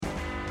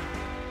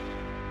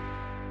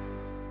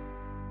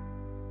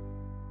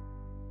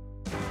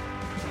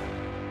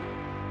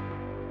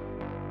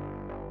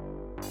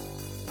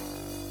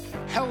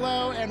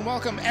Hello and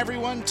welcome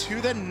everyone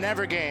to the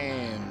Never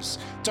Games.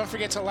 Don't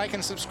forget to like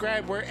and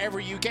subscribe wherever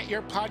you get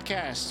your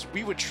podcasts.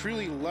 We would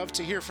truly love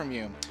to hear from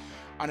you.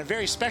 On a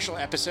very special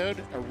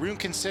episode, Arun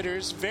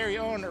Considers' very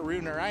own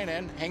Arun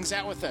Narayanan hangs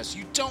out with us.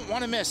 You don't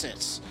want to miss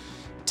it.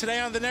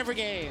 Today on the Never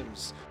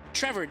Games,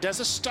 Trevor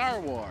does a Star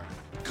War,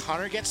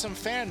 Connor gets some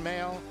fan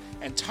mail,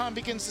 and Tom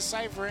begins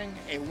deciphering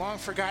a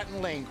long-forgotten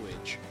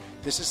language.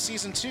 This is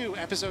Season 2,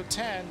 Episode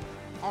 10,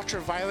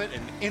 Ultraviolet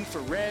and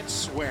Infrared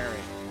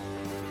Swearing.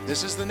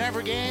 This is the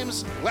Never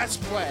Games. Let's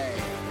play!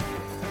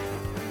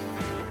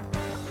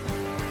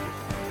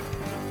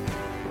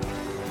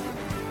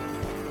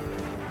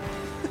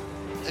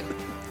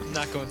 I'm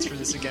not going through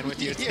this again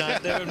with you.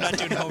 I'm not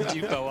doing Home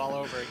Depot all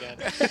over again.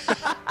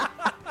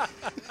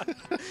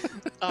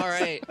 All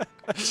right.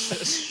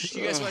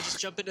 You guys want to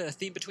just jump into a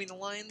theme between the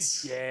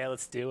lines? Yeah,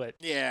 let's do it.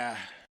 Yeah.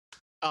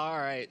 All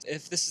right.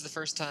 If this is the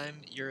first time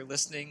you're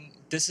listening,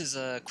 this is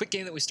a quick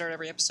game that we start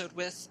every episode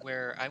with,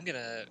 where I'm going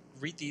to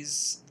read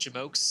these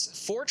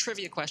Jamokes 4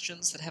 trivia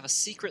questions that have a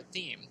secret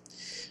theme.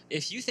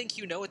 If you think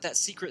you know what that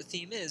secret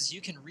theme is,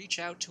 you can reach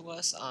out to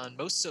us on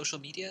most social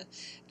media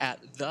at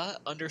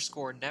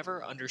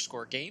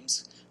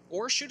 _never_games,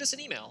 or shoot us an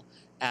email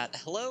at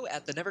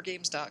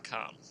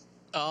hello@thenevergames.com.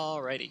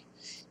 Alrighty.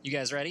 You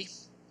guys ready?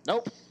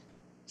 Nope.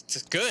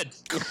 It's good.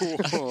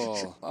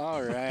 Cool.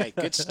 All right.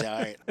 Good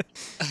start.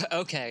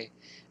 Okay.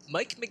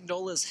 Mike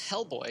Mignola's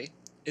Hellboy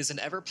is an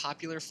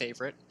ever-popular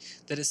favorite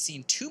that has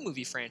seen 2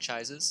 movie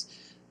franchises,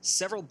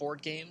 several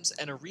board games,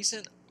 and a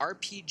recent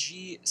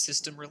RPG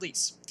system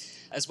release,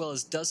 as well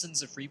as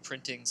dozens of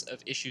reprintings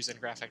of issues and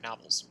graphic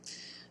novels.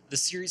 The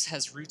series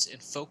has roots in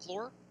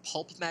folklore,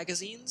 pulp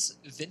magazines,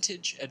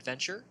 vintage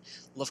adventure,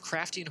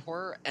 Lovecraftian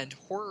horror, and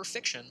horror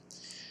fiction,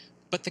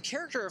 but the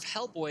character of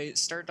Hellboy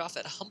started off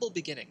at humble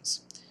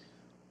beginnings.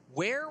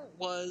 Where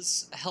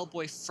was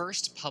Hellboy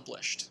first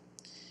published?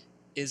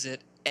 Is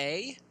it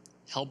A,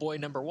 Hellboy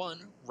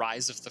 #1,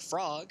 Rise of the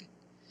Frog,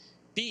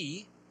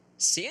 B,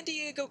 San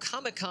Diego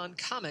Comic-Con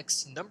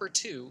Comics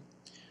 #2,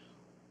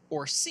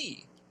 or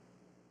C,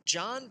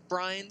 John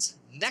Bryan's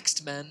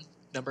Next Men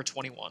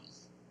 #21?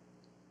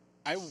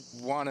 I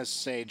want to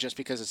say, just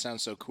because it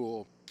sounds so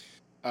cool,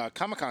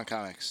 Comic-Con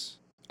Comics.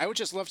 I would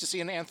just love to see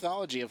an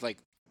anthology of,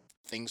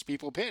 things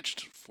people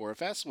pitched for a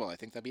festival. I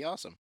think that'd be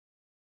awesome.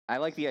 I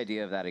like the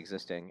idea of that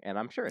existing, and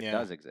I'm sure it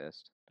does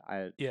exist.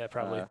 Yeah,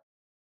 probably.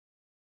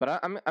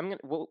 But I'm gonna.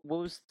 What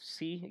was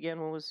C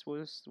again? What was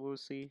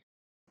C?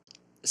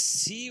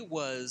 C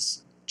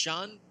was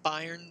John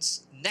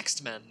Byrne's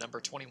Next Men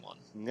 #21.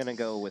 I'm gonna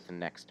go with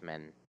Next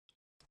Men.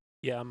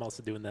 Yeah, I'm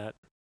also doing that.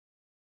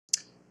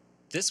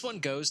 This one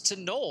goes to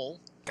Noel.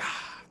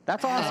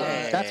 That's awesome.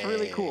 Hey. That's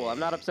really cool. I'm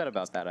not upset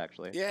about that,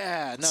 actually.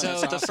 Yeah. No.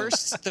 So that's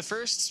awesome. the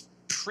first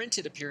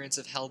printed appearance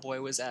of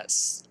Hellboy was at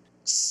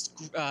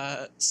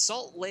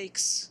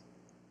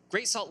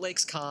Great Salt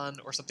Lakes Con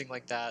or something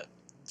like that,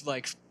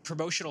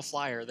 promotional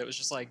flyer that was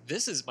just like,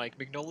 this is Mike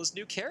Mignola's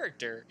new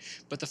character.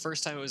 But the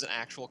first time it was an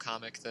actual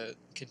comic that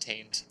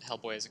contained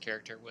Hellboy as a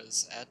character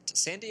was at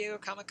San Diego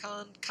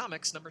Comic-Con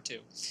Comics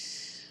 #2.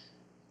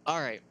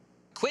 All right.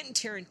 Quentin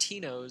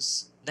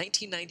Tarantino's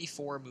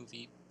 1994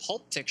 movie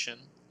Pulp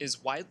Fiction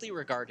is widely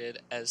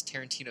regarded as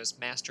Tarantino's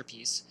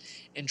masterpiece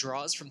and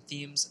draws from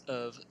themes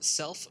of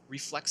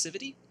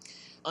self-reflexivity,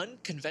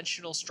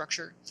 unconventional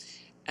structure,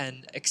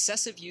 and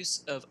excessive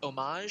use of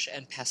homage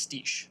and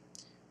pastiche.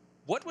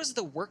 What was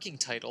the working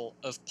title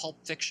of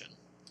Pulp Fiction?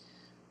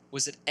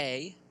 Was it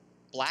A,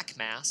 Black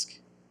Mask,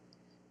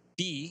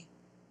 B,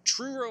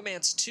 True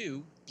Romance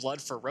 2,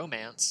 Blood for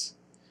Romance,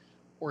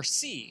 or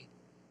C,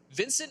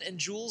 Vincent and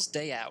Jules'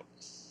 Day Out?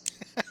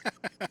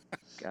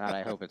 God,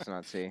 I hope it's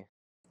not C.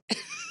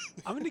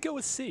 I'm going to go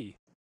with C.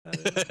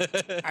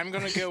 I'm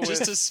going to go with...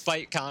 Just to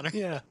spite Connor.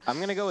 Yeah. I'm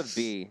gonna go with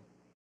B.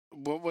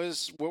 What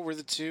were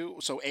the two?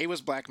 So A was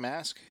Black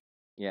Mask?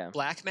 Yeah.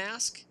 Black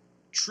Mask,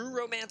 True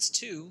Romance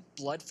 2,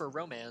 Blood for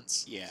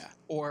Romance, Yeah.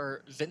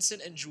 or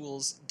Vincent and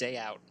Jules' Day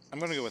Out? I'm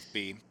going to go with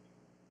B.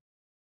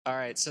 All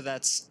right, so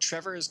that's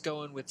Trevor is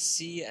going with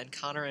C, and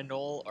Connor and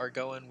Noel are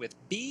going with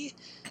B.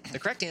 The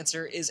correct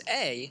answer is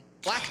A,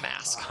 Black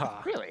Mask.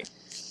 Really?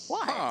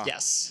 Why? Huh.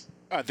 Yes.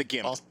 The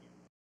Gimp. Oh.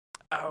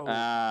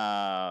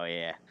 Oh,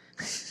 yeah.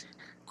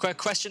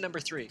 Question number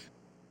 3.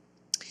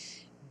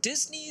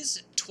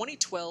 Disney's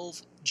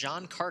 2012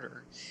 John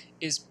Carter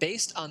is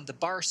based on the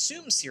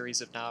Barsoom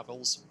series of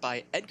novels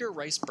by Edgar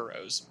Rice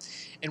Burroughs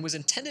and was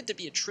intended to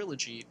be a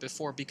trilogy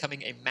before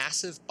becoming a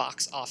massive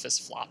box office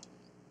flop.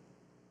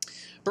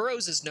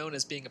 Burroughs is known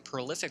as being a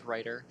prolific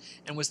writer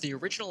and was the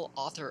original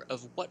author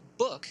of what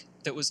book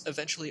that was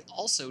eventually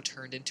also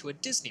turned into a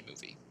Disney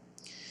movie?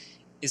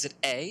 Is it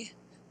A,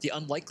 The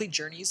Unlikely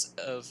Journeys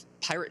of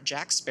Pirate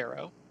Jack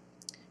Sparrow,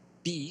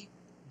 B,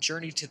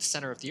 Journey to the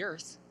Center of the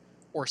Earth,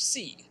 or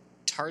C,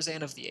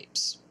 Tarzan of the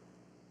Apes?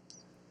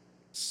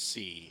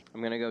 C.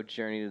 I'm gonna go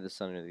Journey to the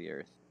Center of the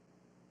Earth.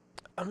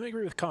 I'm going to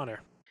agree with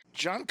Connor.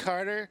 John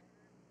Carter,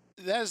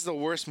 that is the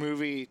worst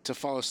movie to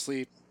fall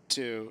asleep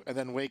to and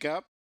then wake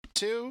up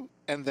to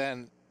and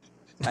then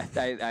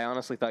I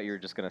honestly thought you were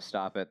just gonna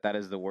stop it. That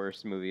is the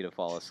worst movie to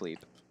fall asleep,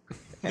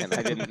 and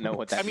I didn't know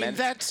what that I mean, meant.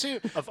 that too.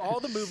 Of all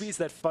the movies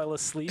that fell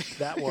asleep,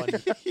 that one.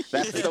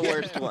 That's the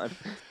worst one.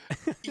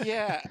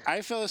 Yeah,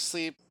 I fell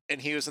asleep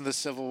and he was in the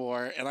Civil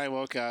War, and I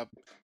woke up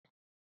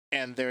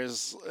and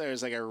there's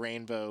like a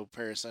rainbow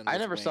person. I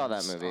with never saw that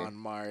wings movie. on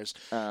Mars.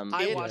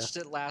 I It- watched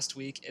it last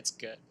week. It's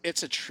good.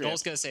 It's a trip.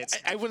 Noel's gonna say it's.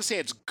 I wouldn't say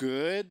it's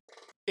good.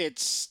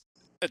 It's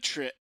a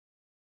trip.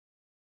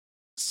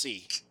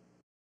 C.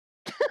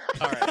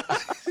 All right.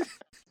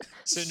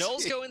 So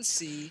Noel's going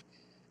C.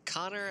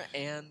 Connor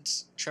and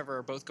Trevor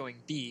are both going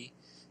B.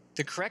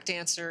 The correct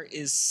answer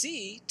is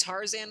C.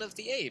 Tarzan of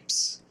the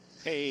Apes.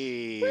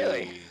 Hey.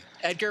 Really?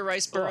 Edgar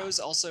Rice Burroughs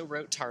also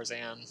wrote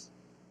Tarzan.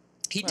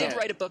 He did Yeah.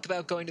 write a book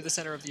about going to the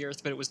center of the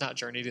earth, but it was not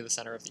Journey to the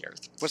Center of the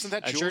Earth. Wasn't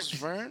that Uh, Jules Jur-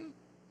 Verne?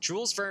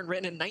 Jules Verne,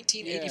 written in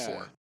 1984.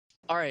 Yeah.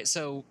 All right,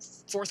 so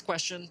fourth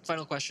question,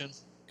 final question.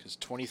 Because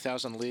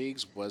 20,000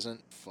 Leagues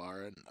wasn't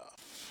far enough.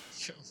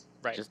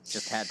 Right.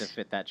 Just had to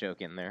fit that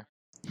joke in there.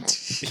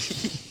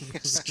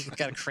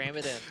 Got to cram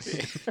it in.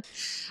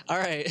 All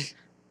right.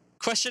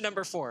 Question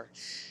number 4.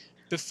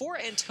 Before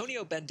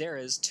Antonio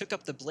Banderas took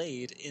up the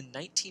blade in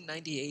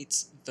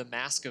 1998's The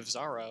Mask of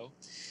Zorro,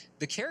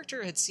 the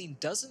character had seen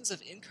dozens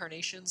of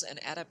incarnations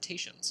and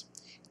adaptations.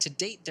 To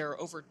date, there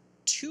are over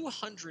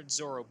 200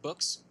 Zorro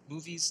books,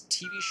 movies,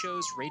 TV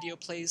shows, radio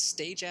plays,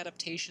 stage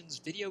adaptations,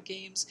 video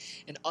games,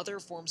 and other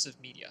forms of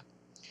media.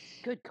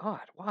 Good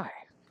God, why?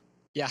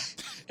 Yeah.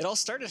 It all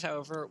started,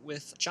 however,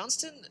 with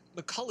Johnston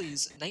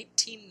McCulley's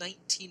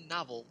 1919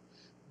 novel,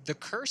 The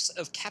Curse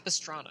of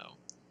Capistrano.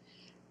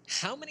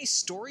 How many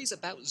stories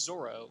about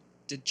Zorro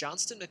did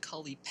Johnston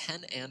McCulley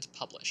pen and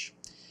publish?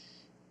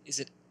 Is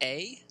it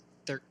A,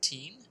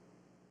 13,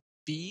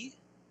 B,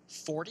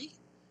 40,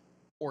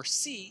 or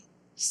C,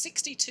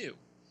 62?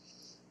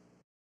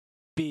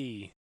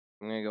 B.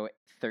 I'm gonna go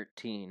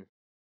 13.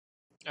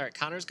 All right,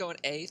 Connor's going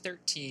A,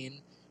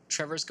 13.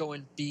 Trevor's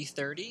going B,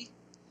 30.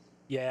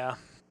 Yeah,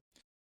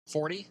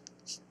 40?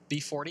 B,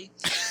 40?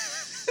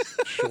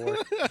 sure.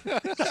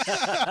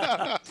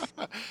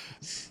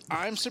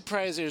 I'm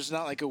surprised there's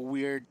not like a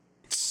weird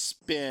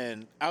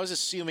spin. I was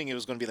assuming it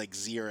was going to be like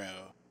 0.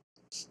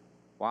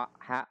 What?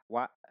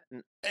 What?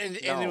 And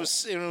No. it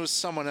was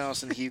someone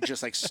else, and he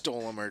just like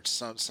stole them or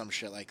some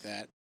shit like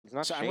that. It's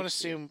not So I'm going to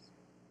Shakespeare. assume,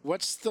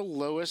 what's the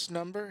lowest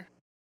number?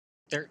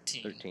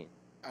 13. 13.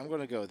 I'm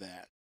going to go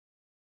that.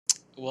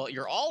 Well,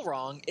 you're all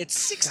wrong. It's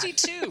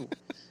 62.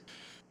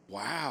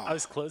 Wow. I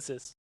was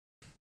closest.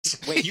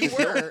 Wait, you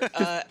were,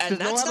 and Does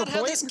Noel that's have not a how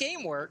point? this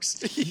game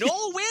works.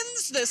 Noel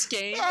wins this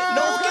game.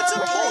 Noel gets a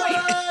point.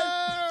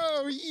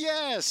 Oh,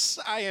 yes.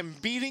 I am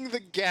beating the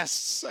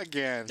guests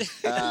again.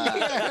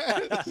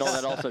 Yes. No,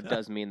 that also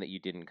does mean that you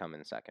didn't come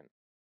in second.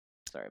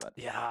 Sorry about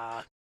that.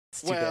 Yeah.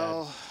 It's too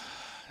Well,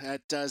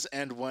 that does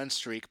end one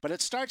streak, but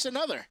it starts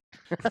another.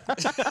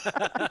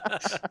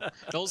 bad.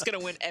 Noel's gonna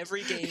win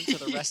every game for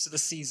the rest of the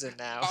season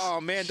now. Oh,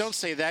 man, don't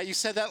say that. You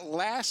said that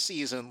last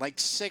season like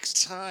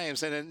 6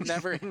 times, and it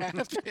never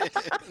happened.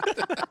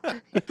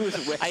 It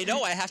was way- I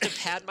know. I have to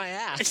pad my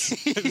ass,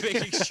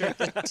 making sure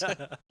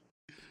that.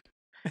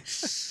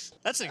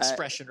 That's an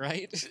expression,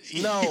 right?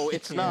 No,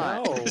 it's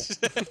not. No.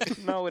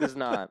 No, it is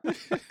not.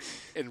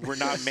 And we're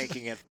not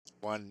making it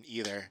one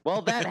either.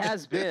 Well, that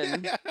has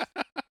been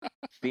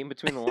theme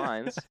between the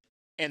lines.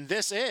 And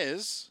this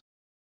is...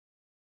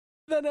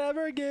 The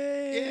Never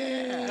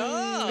Game.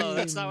 Oh,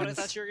 that's not what I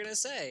thought you were gonna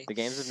say. The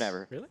games of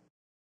never.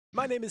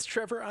 My name is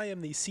Trevor. I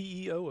am the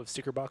CEO of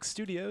Stickerbox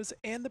Studios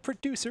and the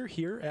producer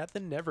here at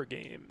the Never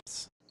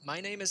Games. My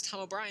name is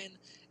Tom O'Brien,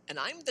 and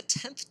I'm the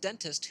 10th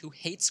dentist who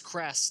hates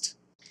Crest.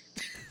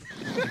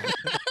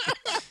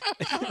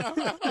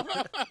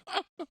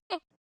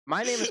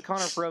 My name is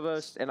Connor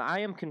Provost, and I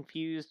am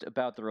confused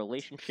about the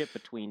relationship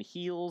between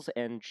heels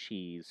and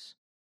cheese.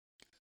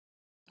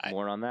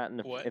 More on that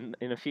What?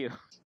 in a few.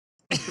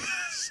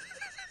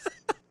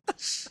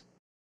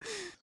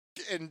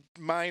 And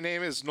my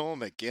name is Noel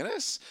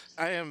McGinnis.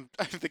 I'm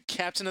the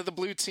captain of the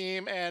blue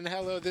team, and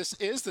hello, this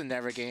is the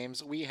Never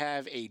Games. We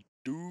have a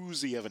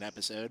doozy of an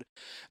episode.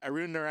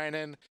 Arun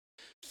Narayanan,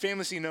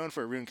 famously known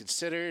for Arun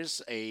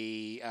Considers,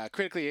 a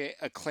critically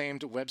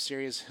acclaimed web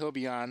series. He'll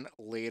be on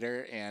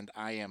later, and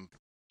I am,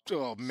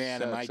 oh man,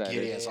 So am I excited.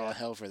 giddy as all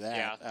hell for that.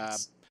 Yeah.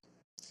 it's-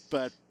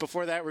 But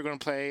before that, we're going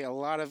to play a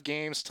lot of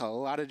games, tell a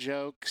lot of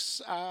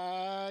jokes.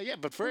 Yeah,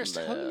 but first,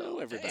 hello,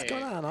 everybody. Hey.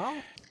 What's going on, all?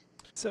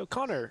 So,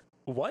 Connor,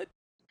 what?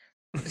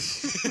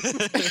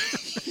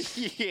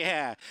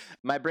 Yeah.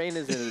 My brain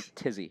is in a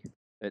tizzy.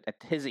 A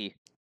tizzy.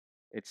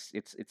 It's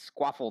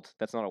squaffled.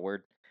 That's not a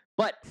word.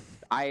 But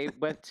I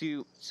went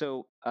to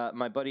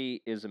my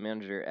buddy is a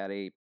manager at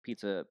a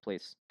pizza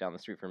place down the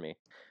street from me.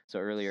 So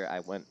earlier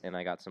I went and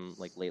I got some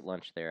like late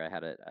lunch there. I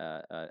had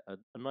a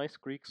nice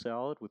Greek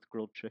salad with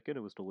grilled chicken.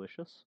 It was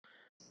delicious.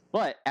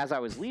 But as I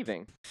was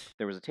leaving,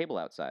 there was a table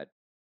outside,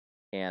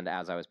 and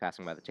as I was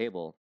passing by the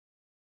table,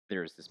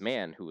 there was this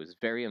man who was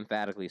very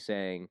emphatically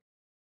saying,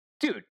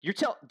 "Dude,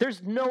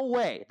 there's no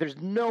way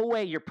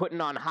you're putting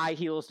on high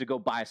heels to go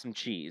buy some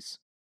cheese."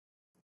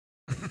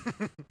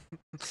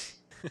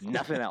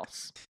 Nothing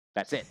else.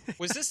 That's it.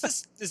 Is this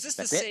the That's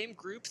it. same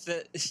group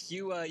that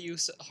you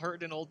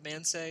heard an old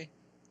man say?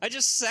 I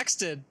just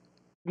sexted.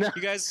 No.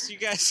 You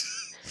guys.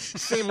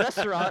 Same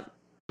restaurant,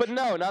 but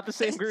no, not the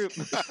same group.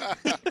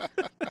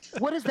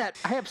 What is that?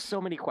 I have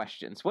so many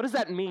questions. What does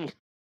that mean?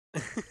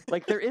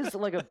 Like, there is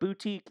like a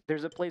boutique.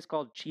 There's a place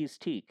called Cheese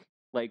Teak,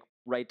 like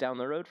right down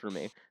the road from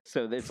me.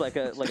 So it's like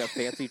a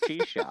fancy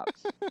cheese shop.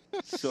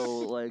 So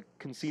like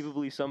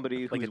conceivably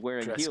somebody Like who's a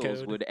wearing dress heels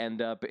code? would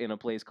end up in a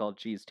place called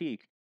Cheese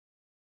Teak.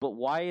 But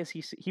why is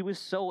he was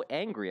so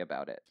angry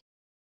about it.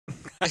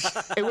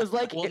 It was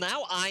like Well,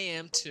 now I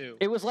am too.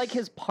 it was like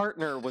his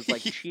partner was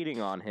like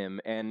cheating on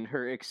him, and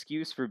her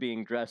excuse for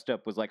being dressed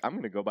up was like, I'm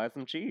gonna go buy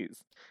some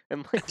cheese.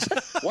 And like,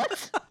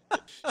 what?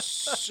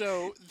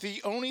 So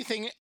the only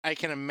thing I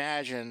can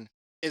imagine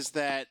is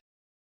that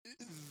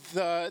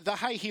the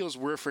high heels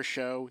were for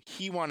show.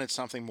 He wanted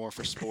something more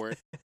for sport.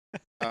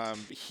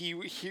 He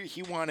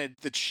wanted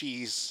the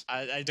cheese.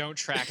 I don't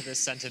track this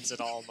sentence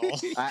at all, Noel.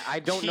 I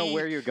don't know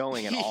where you're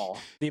going at all.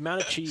 The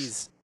amount of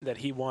cheese that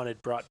he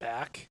wanted brought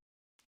back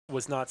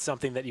was not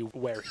something that you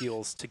wear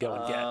heels to go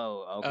and get.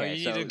 Oh, okay. Oh,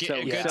 you need to get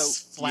a good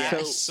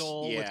flat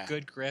sole with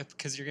good grip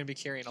because you're going to be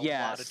carrying a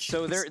lot of cheese.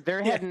 So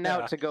they're heading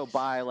out to go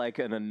buy like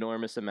an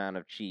enormous amount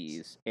of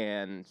cheese,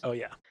 and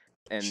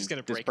and She's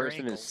gonna this break her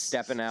person is ankles.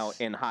 stepping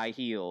out in high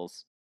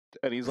heels,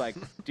 and he's like,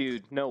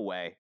 "Dude, no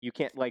way! You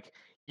can't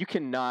you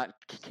cannot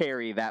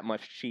carry that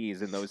much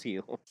cheese in those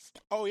heels."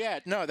 Oh yeah,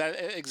 no,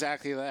 that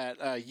exactly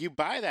that. You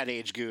buy that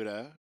aged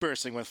Gouda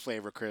bursting with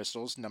flavor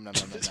crystals. Num num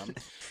num num num.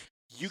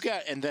 You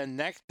got, and then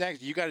next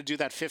you got to do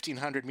that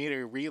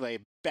 1,500-meter relay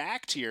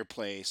back to your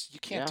place. You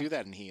can't do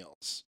that in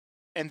heels,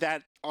 and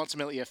that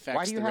ultimately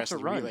affects the rest of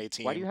the relay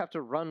team. Why do you have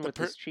to run with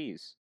this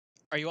cheese?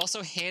 Are you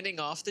also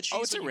handing off the cheese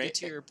it's when a you get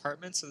to your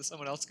apartment so that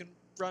someone else can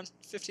run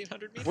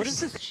 1,500 meters? What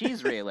is this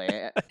cheese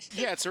relay?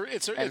 Yeah, it's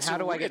how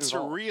do I get it's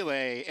involved? a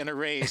relay in a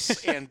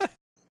race, and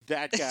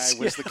that guy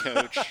was the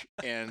coach,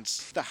 and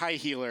the high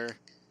heeler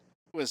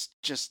was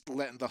just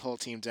letting the whole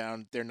team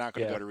down. They're not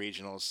going to go to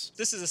regionals.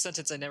 This is a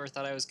sentence I never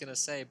thought I was going to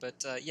say, but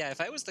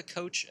if I was the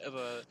coach of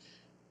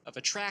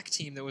a track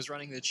team that was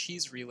running the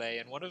cheese relay,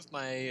 and one of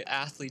my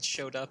athletes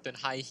showed up in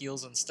high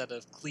heels instead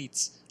of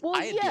cleats, well,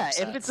 I'd be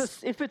upset.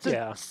 if it's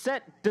a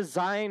set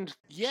designed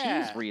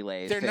cheese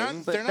relay they're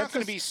thing, not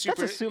going to be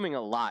super. That's assuming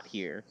a lot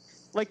here.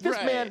 Like this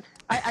man,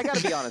 I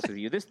gotta be honest with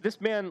you. This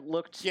man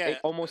looked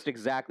almost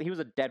exactly. He was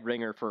a dead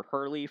ringer for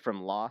Hurley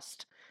from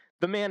Lost.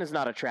 The man is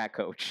not a track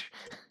coach.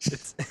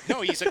 No,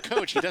 he's a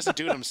coach. He doesn't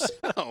do it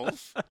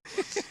himself.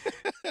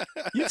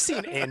 You've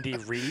seen Andy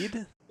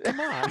Reid. Come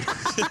on.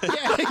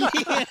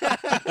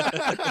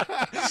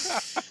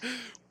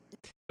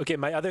 Okay,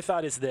 my other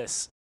thought is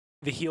this.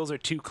 The heels are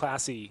too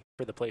classy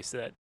for the place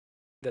that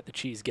the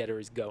cheese getter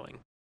is going.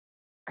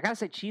 I gotta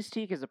say, Cheese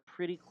Teak is a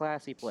pretty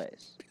classy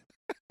place.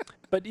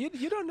 But you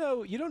don't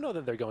know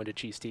that they're going to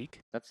Cheese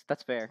Teak.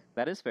 That's fair.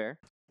 That is fair.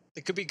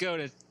 It could be go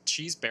to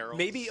Cheese Barrel.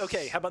 Maybe,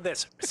 okay, how about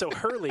this? So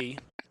Hurley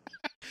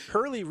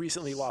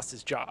recently lost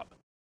his job.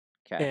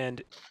 Okay.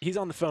 And he's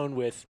on the phone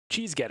with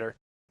Cheese Getter.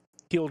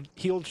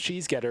 He'll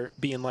Cheese Getter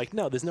being like,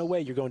 no, there's no way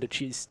you're going to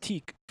Cheese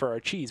Teak for our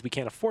cheese. We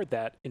can't afford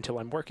that until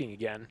I'm working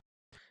again.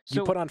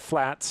 You put on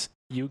flats,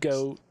 you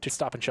go to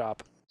Stop and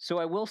Shop. So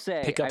I will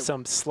say, pick up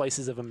some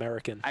slices of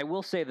American. I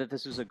will say that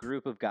this was a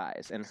group of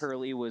guys, and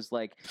Hurley was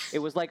like, it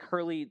was like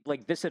Hurley,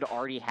 like this had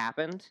already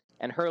happened,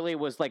 and Hurley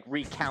was like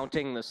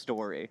recounting the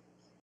story.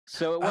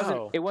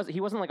 So he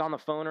wasn't like on the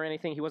phone or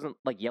anything. He wasn't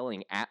like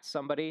yelling at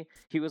somebody.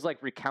 He was like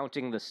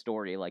recounting the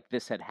story, like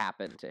this had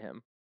happened to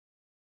him.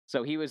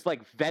 So he was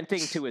like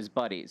venting to his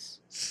buddies.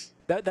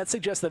 That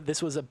suggests that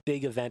this was a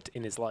big event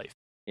in his life.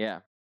 Yeah.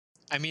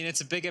 I mean,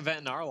 it's a big event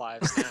in our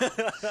lives now.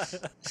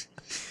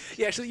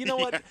 Yeah, actually, you know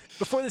what?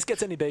 Before this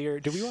gets any bigger,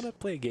 do we want to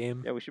play a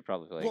game? Yeah, we should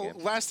probably play a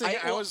game. Last thing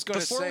I was going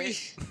to say...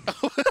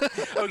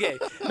 Okay.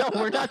 No,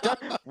 we're not done.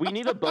 We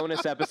need a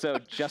bonus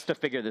episode just to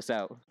figure this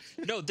out.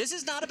 No, this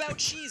is not about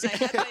cheese. I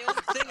had my own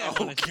thing I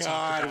wanted to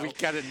talk about. We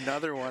got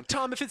another one.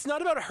 Tom, if it's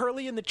not about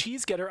Hurley and the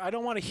Cheese Getter, I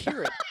don't want to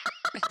hear it.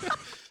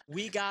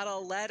 We got a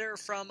letter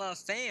from a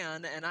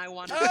fan, and I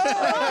wanted to talk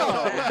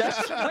about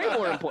that. That's way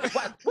more important.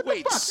 What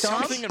Wait, the fuck,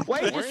 Tom? something Why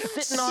are you important?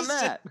 just sitting on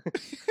that?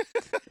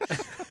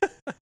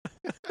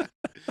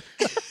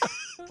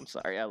 I'm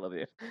sorry, I love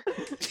you.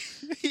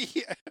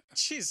 Yeah.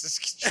 Jesus,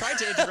 tried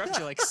to interrupt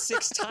you like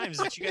 6 times,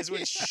 but you guys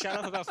wouldn't shut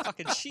up about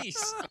fucking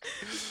cheese.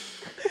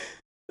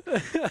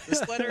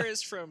 This letter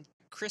is from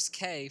Chris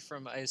K.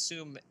 from, I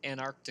assume,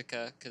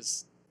 Antarctica,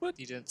 because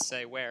he didn't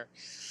say where.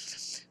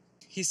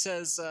 He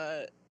says,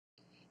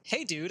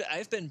 hey dude,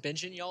 I've been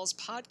binging y'all's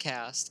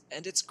podcast,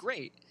 and it's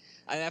great.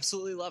 I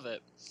absolutely love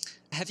it.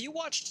 Have you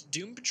watched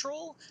Doom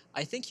Patrol?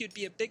 I think you'd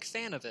be a big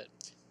fan of it.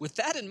 With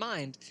that in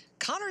mind,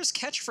 Connor's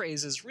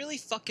catchphrase is really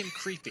fucking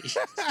creepy.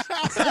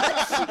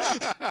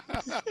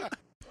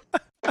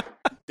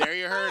 There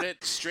you heard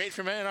it, straight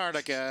from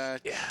Antarctica.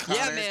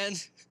 Yeah, man.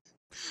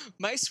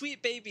 My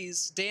sweet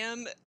babies,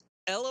 damn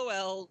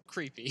LOL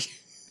creepy.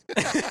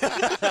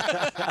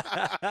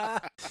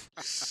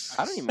 I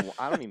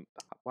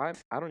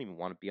don't even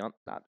want to be on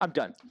that. I'm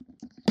done.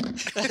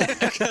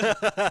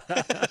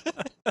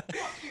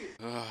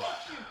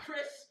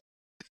 Chris.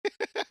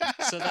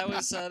 So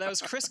that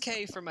was Chris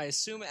K from I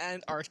assume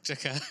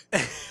Antarctica.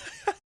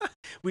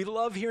 We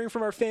love hearing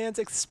from our fans,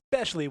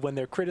 especially when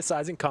they're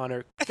criticizing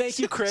Connor. Thank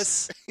you,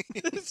 Chris,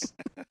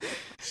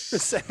 for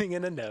sending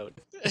in a note.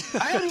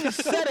 I haven't even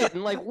said it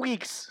in like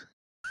weeks.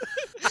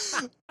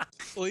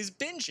 Well, he's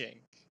binging.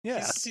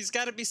 Yeah. He's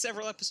got to be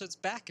several episodes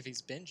back if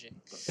he's binging.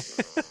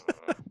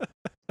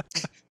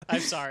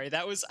 I'm sorry.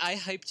 I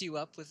hyped you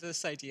up with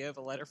this idea of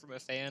a letter from a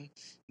fan,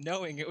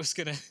 knowing it was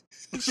gonna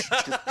Just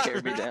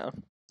tear me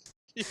down.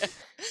 Yeah.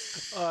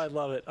 Oh, I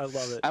love it. I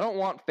love it. I don't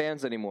want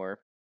fans anymore.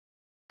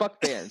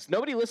 Fuck fans.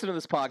 Nobody listen to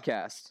this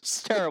podcast.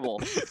 It's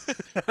terrible.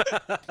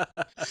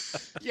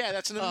 Yeah,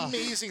 that's an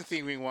amazing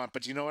thing we want.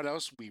 But do you know what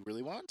else we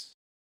really want?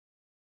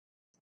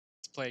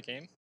 To play a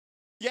game.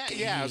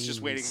 Yeah. I was just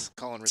waiting for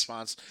call and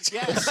response.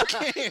 Yes,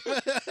 game.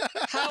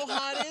 How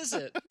hot is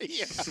it?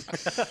 Yeah.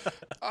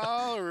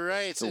 All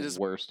right. It's the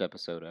worst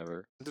episode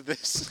ever.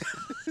 This.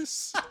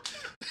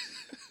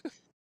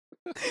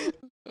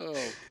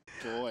 Oh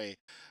boy.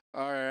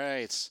 All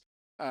right.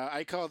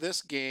 I call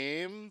this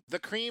game The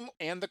Cream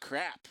and the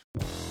Crap.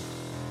 I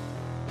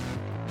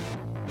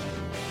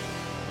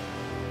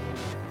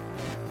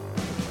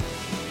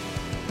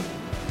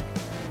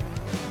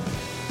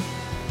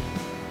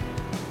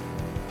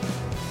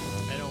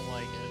don't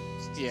like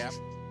it. Yeah.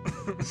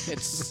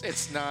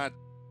 It's not.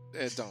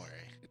 Don't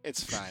worry.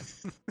 It's fine.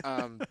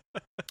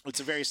 It's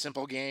a very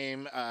simple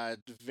game.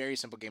 Very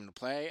simple game to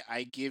play.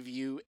 I give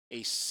you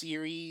a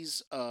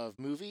series of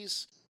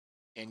movies,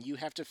 and you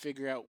have to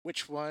figure out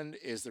which one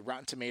is the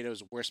Rotten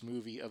Tomatoes worst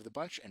movie of the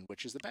bunch and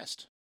which is the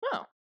best.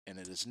 Oh. And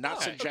it is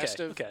not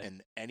suggestive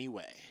in any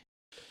way.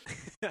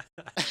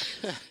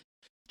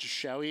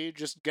 Shall we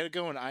just get it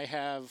going? I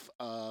have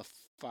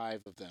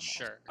 5 of them.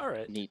 Sure. All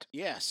right. Neat.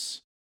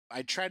 Yes.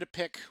 I try to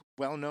pick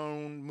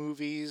well-known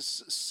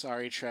movies.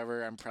 Sorry,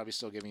 Trevor. I'm probably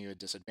still giving you a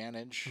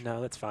disadvantage.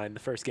 No, that's fine. The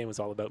first game was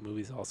all about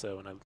movies also,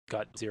 and I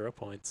got 0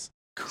 points.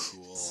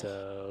 Cool.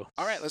 So.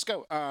 All right, let's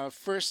go.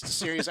 First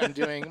series I'm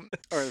doing,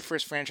 or the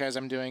first franchise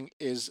I'm doing,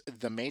 is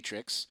The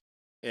Matrix.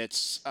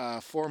 It's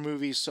 4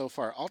 movies so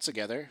far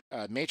altogether.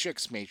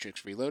 Matrix,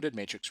 Matrix Reloaded,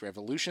 Matrix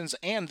Revolutions,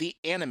 and The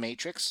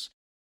Animatrix.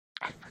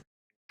 I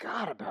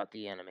forgot about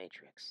The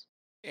Animatrix.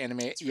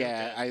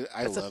 Yeah, I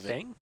That's love a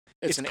thing?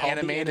 It's an called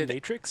animated The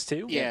Animatrix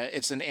too? Yeah,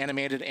 it's an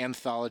animated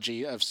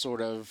anthology of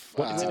sort of.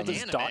 What It's role an does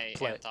anime Dot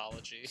play?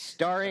 anthology.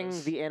 Starring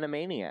the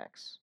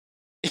Animaniacs.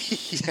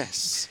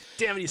 Yes.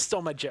 Damn it, you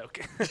stole my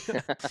joke.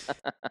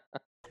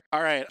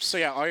 All right. So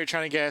yeah, all you're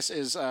trying to guess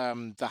is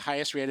the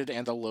highest rated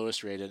and the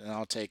lowest rated, and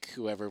I'll take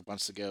whoever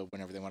wants to go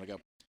whenever they want to go.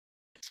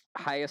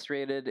 Highest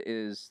rated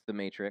is The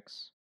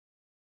Matrix.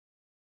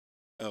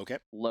 Okay.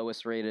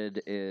 Lowest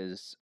rated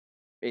is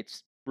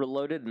it's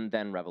Reloaded and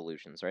then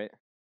Revolutions, right?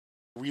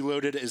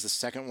 Reloaded is the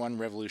second one.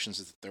 Revolutions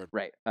is the third.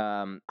 Right.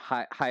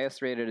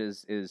 Highest rated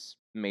is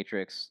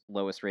Matrix.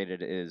 Lowest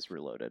rated is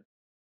Reloaded.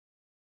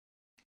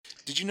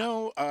 Did you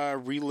know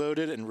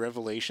Reloaded and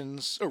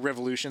Revolutions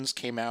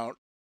came out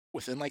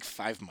within like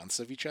 5 months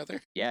of each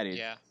other? Yeah, dude.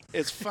 Yeah.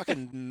 It's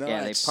fucking nuts.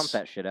 Yeah, they pumped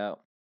that shit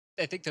out.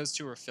 I think those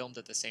two were filmed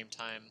at the same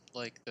time,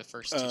 like the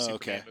first two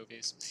Superman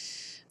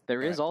movies.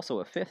 There is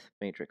also a 5th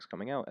Matrix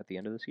coming out at the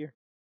end of this year.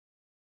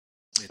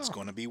 It's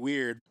going to be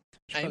weird.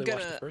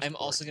 I'm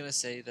also gonna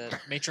say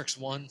that Matrix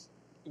 1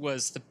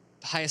 was the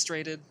highest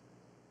rated,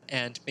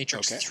 and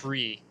Matrix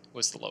 3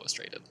 was the lowest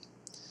rated.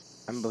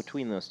 I'm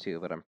between those two,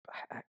 but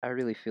I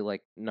really feel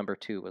like number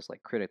 2 was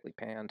like critically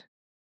panned.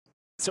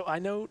 So I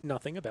know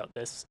nothing about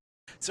this.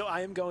 So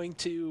I am going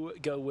to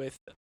go with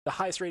the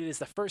highest rated is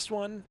the first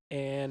one,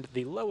 and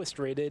the lowest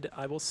rated,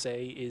 I will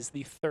say, is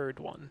the third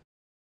one.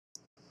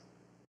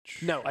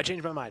 No, I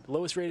changed my mind.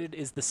 Lowest rated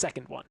is the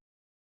second one.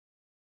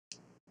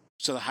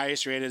 So the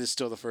highest rated is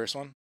still the first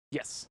one?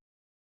 Yes.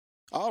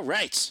 All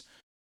right.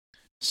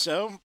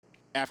 So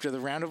after the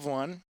round of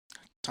 1,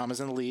 Tom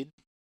is in the lead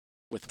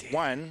with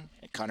 1.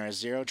 Connor has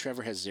 0.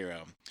 Trevor has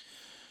 0.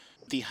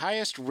 The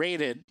highest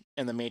rated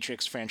in the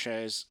Matrix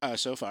franchise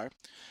so far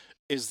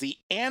is the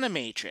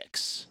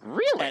Animatrix.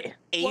 Really? At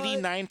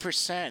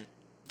 89%.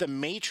 The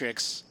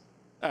Matrix,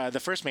 the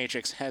first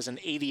Matrix, has an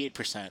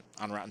 88%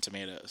 on Rotten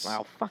Tomatoes.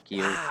 Wow, fuck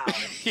you. Wow.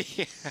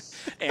 Yeah.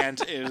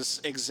 And it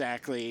was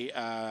exactly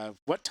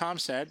what Tom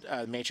said.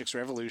 Matrix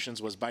Revolutions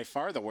was by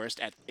far the worst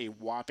at a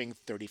whopping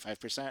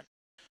 35%.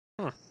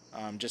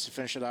 Just to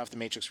finish it off, The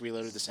Matrix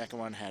Reloaded, the second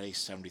one, had a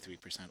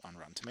 73% on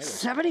Rotten Tomatoes.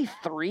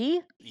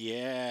 73?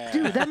 Yeah.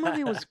 Dude, that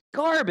movie was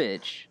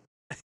garbage.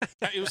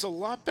 It was a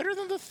lot better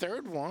than the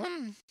third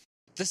one.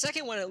 The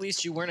second one, at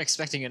least, you weren't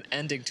expecting an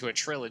ending to a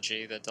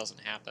trilogy. That doesn't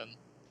happen.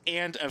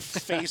 And a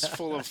face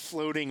full of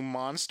floating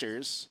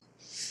monsters.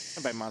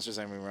 And by monsters,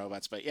 I mean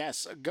robots. But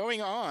yes,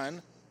 going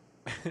on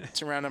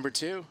to round number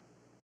 2.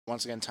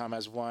 Once again, Tom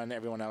has 1.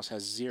 Everyone else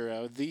has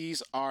 0.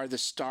 These are the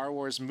Star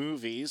Wars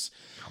movies,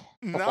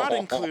 not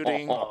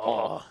including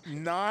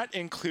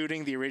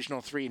the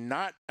original 3,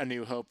 not A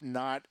New Hope,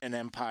 not An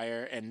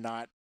Empire, and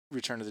not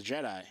Return of the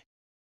Jedi.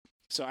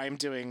 So I'm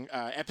doing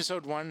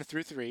Episode 1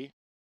 through 3,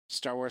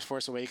 Star Wars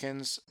Force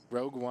Awakens,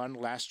 Rogue One,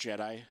 Last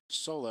Jedi,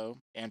 Solo,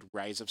 and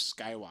Rise of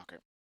Skywalker.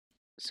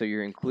 So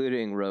you're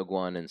including Rogue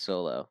One and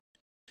Solo.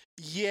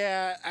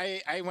 Yeah,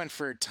 I went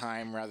for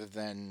time rather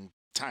than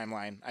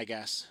timeline, I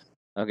guess.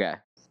 Okay.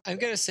 I'm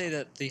going to say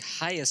that the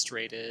highest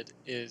rated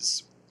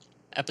is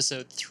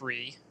Episode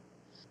 3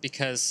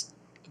 because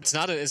it's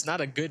not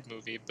a good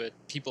movie, but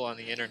people on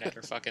the internet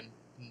are fucking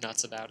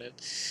nuts about it.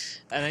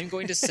 And I'm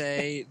going to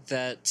say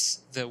that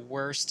the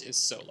worst is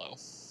Solo.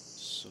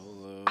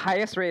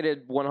 Highest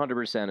rated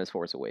 100% is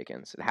Force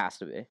Awakens. It has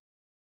to be.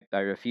 I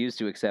refuse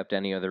to accept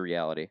any other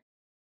reality.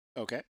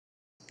 Okay.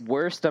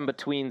 Worst, I'm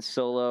between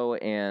Solo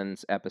and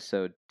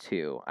Episode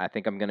 2. I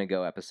think I'm going to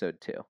go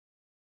Episode 2.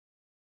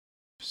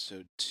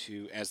 Episode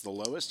 2 as the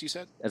lowest, you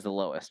said? As the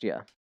lowest,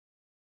 yeah.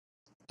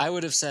 I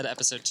would have said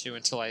Episode 2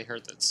 until I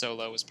heard that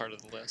Solo was part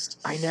of the list.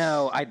 I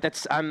know.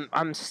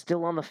 I'm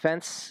still on the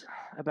fence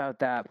about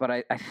that, but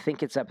I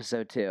think it's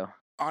Episode 2.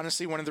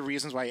 Honestly, one of the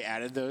reasons why I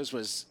added those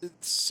was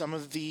some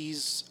of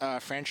these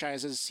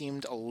franchises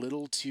seemed a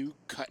little too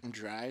cut and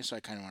dry, so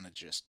I kind of want to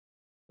just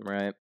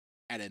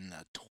add in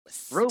the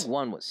twist. Rogue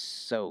One was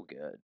so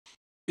good.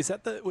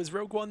 Was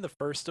Rogue One the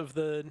first of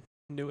the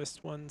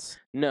newest ones?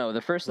 No,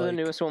 the first of the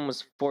newest one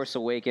was Force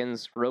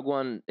Awakens. Rogue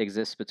One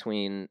exists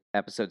between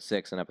Episode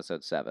 6 and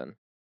Episode 7.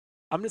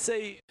 I'm going to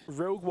say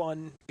Rogue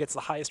One gets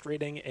the highest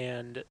rating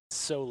and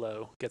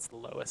Solo gets the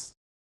lowest.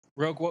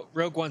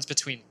 Rogue One's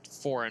between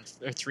 3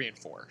 and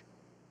 4,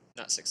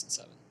 not 6 and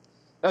 7.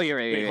 Oh, you're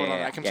right. Wait, hold on.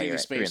 Yeah, I completely right.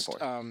 spaced.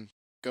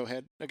 Go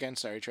ahead again.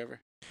 Sorry, Trevor.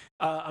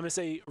 I'm going to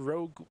say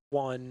Rogue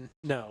One.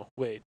 No,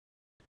 wait.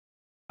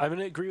 I'm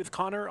going to agree with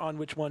Connor on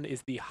which one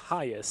is the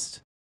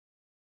highest.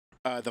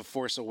 The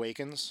Force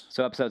Awakens.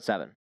 So Episode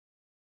 7.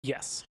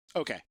 Yes.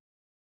 Okay.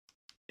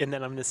 And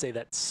then I'm going to say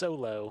that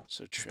Solo is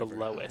the Trevor,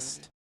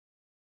 lowest.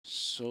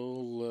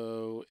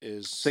 Solo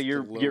is so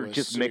you're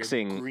just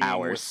mixing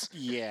ours.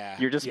 Yeah.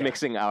 You're just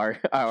mixing our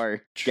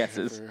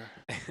guesses.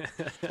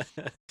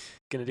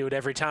 Gonna do it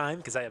every time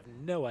because I have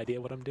no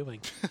idea what I'm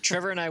doing.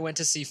 Trevor and I went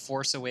to see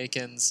Force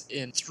Awakens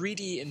in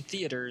 3D in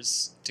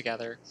theaters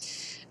together,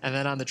 and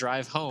then on the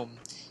drive home,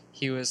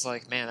 he was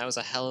like, "Man, that was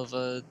a hell of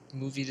a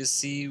movie to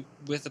see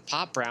with a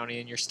pop brownie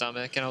in your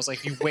stomach." And I was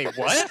like, "You wait,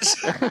 what?"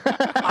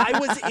 I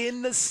was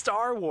in the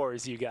Star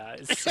Wars, you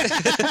guys.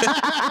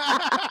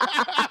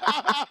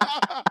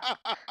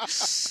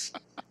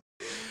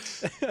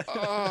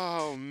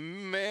 Oh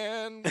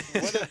man,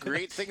 what a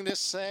great thing to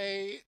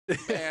say.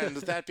 And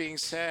with that being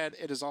said,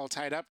 it is all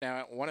tied up now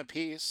at 1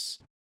 apiece.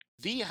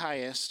 The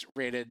highest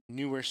rated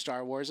newer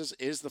Star Wars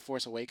is The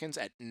Force Awakens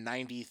at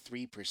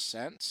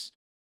 93%.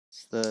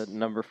 It's the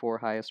number 4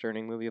 highest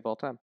earning movie of all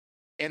time.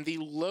 And the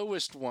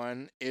lowest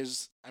one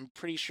is, I'm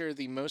pretty sure,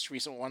 the most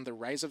recent one, The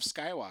Rise of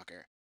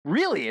Skywalker.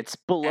 Really? It's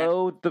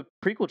below the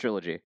prequel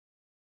trilogy.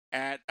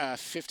 At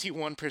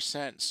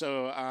 51%.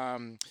 So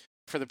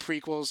for the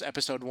prequels,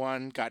 Episode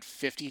 1 got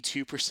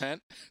 52%.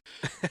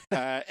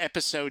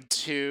 Episode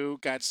 2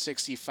 got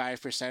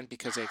 65%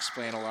 because they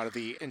explain a lot of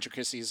the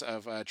intricacies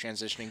of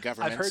transitioning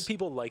governments. I've heard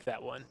people like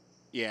that one.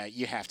 Yeah,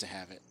 you have to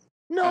have it.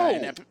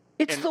 No!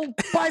 It's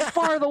by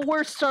far the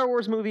worst Star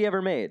Wars movie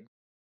ever made.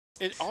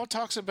 It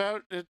talks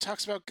about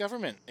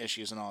government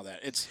issues and all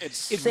that. It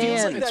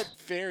feels like it's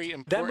very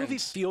important. That movie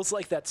feels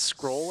like that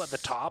scroll at the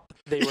top.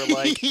 They were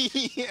like,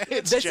 yeah,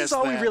 "This is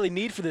all we really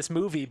need for this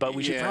movie, but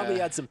we should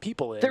probably add some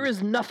people in." There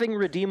is nothing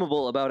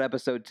redeemable about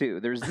Episode 2.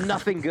 There's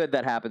nothing good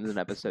that happens in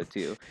Episode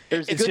 2.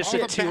 It's just a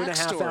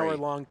 2.5 hour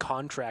long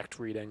contract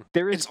reading.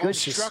 There is good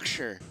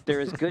structure. There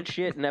is good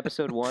shit in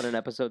Episode 1 and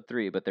Episode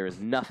 3, but there is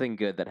nothing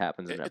good that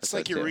happens in Episode 2. It's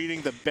like you're reading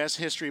the best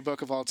history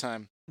book of all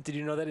time. Did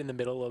you know that in the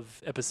middle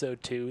of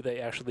Episode 2,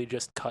 they actually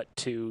just cut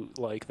to,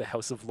 like, the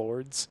House of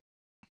Lords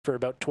for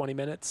about 20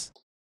 minutes?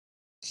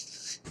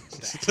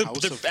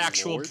 The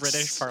actual Lords?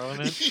 British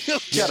Parliament.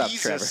 Shut up,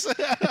 Trevor.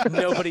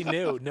 Nobody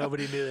knew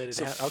that it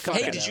happened.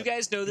 Hey, did you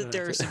guys know that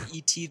there are some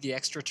E.T. the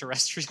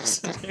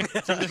Extraterrestrials in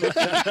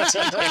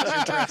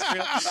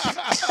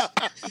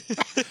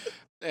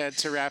there?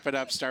 To wrap it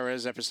up, Star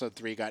Wars Episode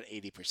 3 got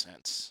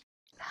 80%.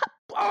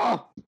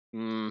 Oh!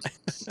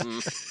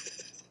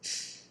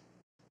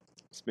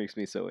 This makes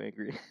me so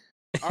angry.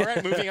 All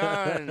right, moving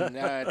on.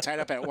 Tied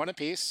up at 1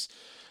 apiece.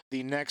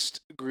 The next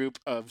group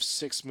of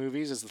 6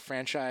 movies is the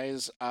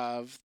franchise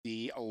of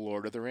The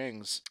Lord of the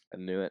Rings. I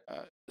knew it.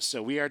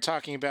 So we are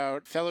talking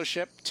about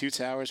Fellowship, Two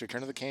Towers,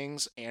 Return of the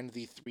Kings, and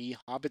The Three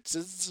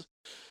Hobbitses,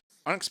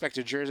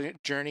 Unexpected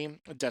Journey,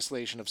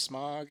 Desolation of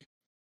Smaug,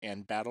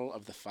 and Battle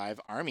of the Five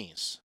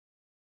Armies.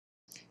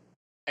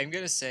 I'm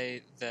going to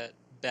say that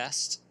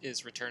best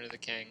is Return of the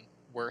King,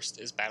 worst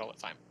is Battle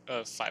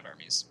of Five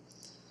Armies.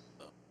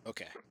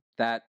 Okay.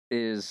 That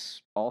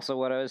is also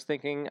what I was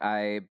thinking.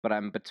 But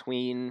I'm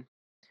between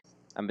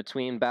I'm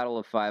between Battle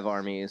of Five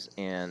Armies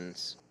and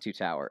Two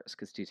Towers,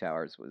 because Two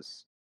Towers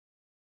was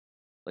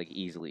like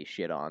easily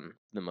shit on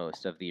the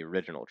most of the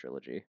original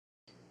trilogy.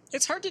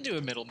 It's hard to do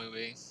a middle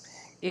movie.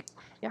 Yeah,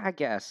 I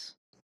guess.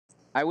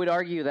 I would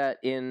argue that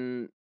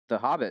in the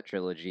Hobbit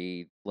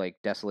trilogy, like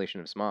Desolation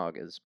of Smaug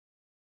is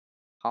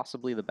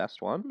possibly the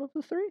best one of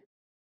the three.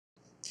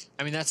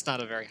 I mean, that's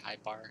not a very high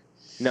bar.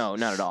 No,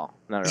 not at all.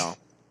 Not at all.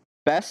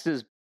 Best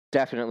is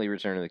definitely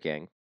Return of the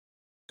King.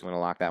 I'm gonna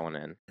lock that one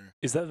in.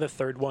 Is that the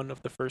third one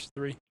of the first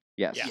three?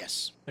 Yes. Yeah.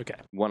 Yes. Okay.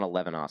 Won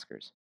 11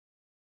 Oscars.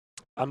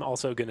 I'm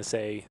also going to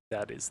say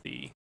that is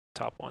the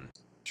top one.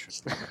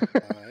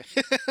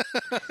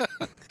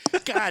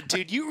 God,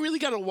 dude, you really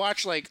got to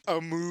watch like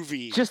a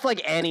movie. Just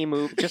like any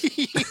movie. Just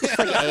like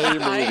a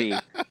movie.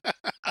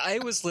 I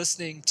was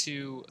listening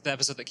to the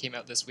episode that came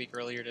out this week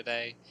earlier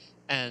today,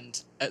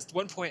 and at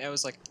one point I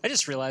was like, I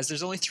just realized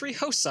there's only 3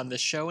 hosts on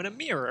this show and a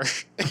mirror.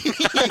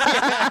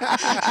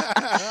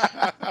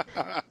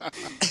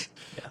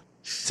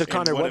 So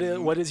Connor,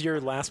 what is your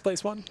last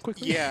place one?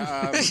 Quickly.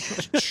 Yeah,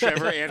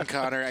 Trevor and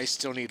Connor. I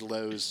still need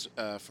lows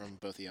from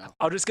both of y'all.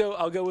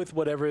 I'll go with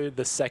whatever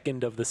the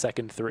second of the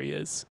second 3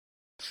 is.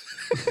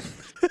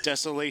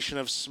 Desolation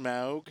of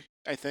Smaug,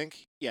 I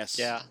think. Yes.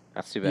 Yeah.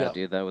 That's too bad, Yeah.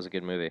 dude. That was a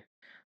good movie.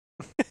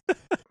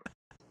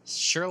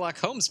 Sherlock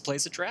Holmes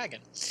plays a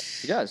dragon.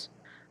 He does.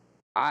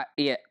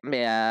 Wait,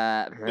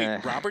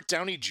 Robert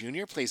Downey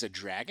Jr. plays a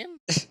dragon?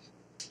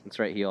 That's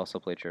right. He also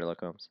played Sherlock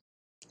Holmes.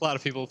 A lot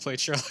of people played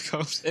Sherlock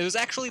Holmes. It was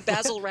actually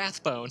Basil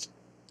Rathbone.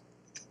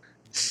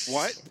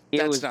 What? It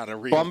That's was not a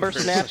real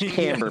Bumbersnatch person.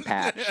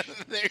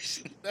 Camberpatch.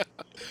 There's no...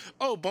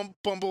 Oh,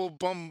 Bumble.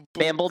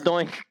 Bamble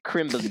Doink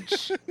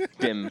Crimbage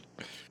Dim.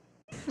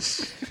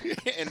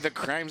 And the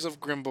Crimes of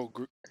Grimble.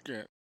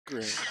 Okay,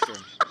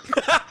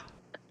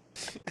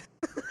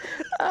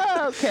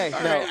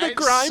 All no. right, The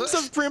Grimes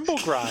of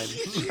Grimble Grime.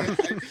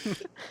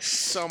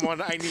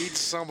 I need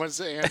someone's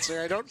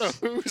answer. I don't know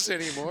whose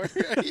anymore.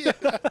 Yeah.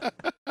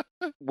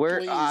 Where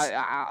Please.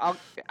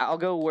 I'll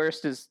go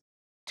worst is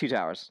Two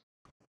Towers.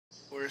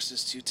 Worst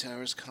is Two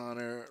Towers,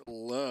 Connor.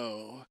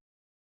 Low.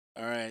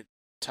 All right.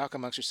 Talk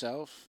amongst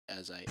yourself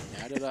as I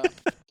add it up.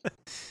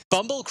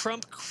 Bumble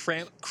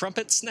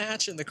Crumpet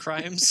Snatch and the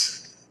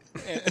crimes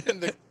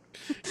and the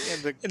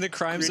in the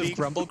crimes of gritty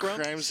Grumble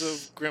Grump. Crimes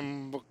of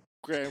Grimble.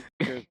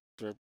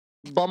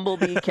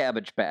 Bumblebee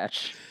Cabbage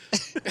Patch.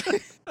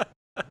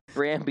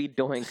 Bramby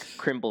Doink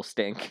Crimble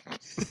Stink.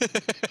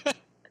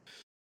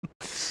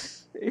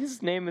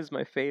 His name is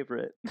my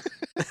favorite.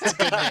 It's a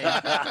good name.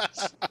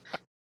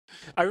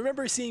 I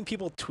remember seeing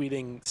people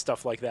tweeting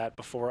stuff like that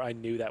before I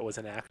knew that was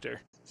an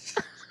actor.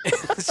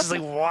 It's just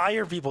like, why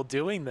are people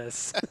doing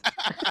this?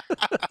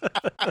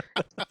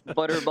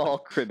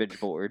 Butterball Cribbage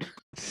Board.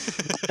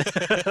 This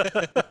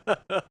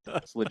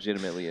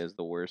legitimately is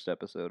the worst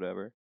episode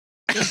ever.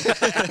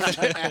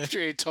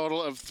 After a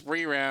total of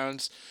 3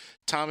 rounds,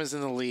 Tom is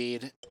in the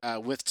lead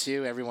with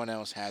 2. Everyone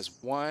else has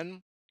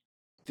 1.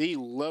 The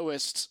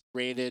lowest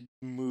rated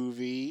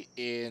movie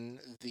in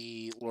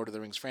the Lord of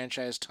the Rings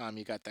franchise. Tom,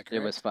 you got that correct?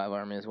 It was Five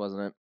Armies,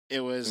 wasn't it? It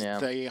was Yeah.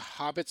 The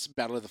Hobbit's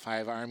Battle of the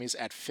Five Armies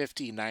at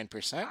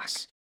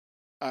 59%.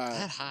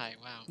 That high,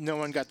 wow. No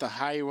one got the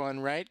high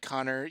one right.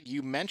 Connor,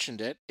 you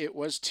mentioned it. It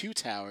was Two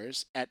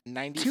Towers at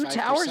 95%. Two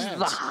Towers is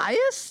the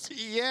highest?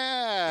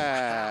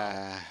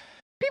 Yeah.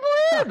 People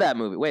hated that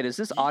movie. Wait, is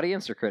this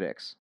audience or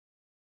critics?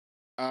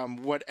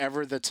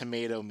 Whatever the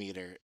tomato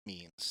meter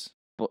means.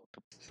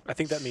 I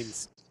think that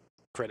means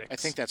critics. I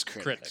think that's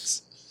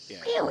critics.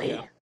 Yeah. Really?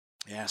 Yeah.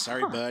 Yeah,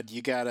 sorry, bud.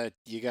 You gotta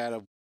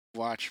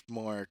watch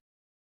more.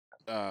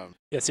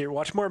 Yeah, so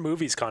watch more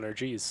movies, Connor.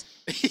 Jeez.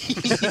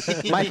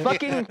 My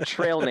fucking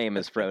trail name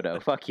is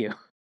Frodo. Fuck you.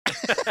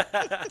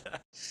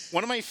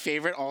 One of my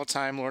favorite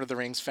all-time Lord of the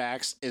Rings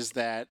facts is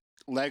that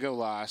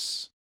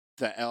Legolas,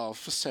 the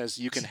elf, says,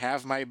 "You can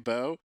have my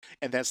bow,"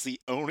 and that's the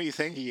only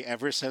thing he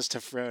ever says to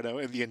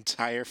Frodo in the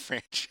entire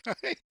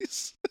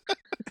franchise.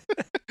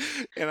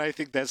 And I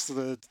think that's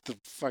the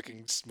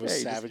fucking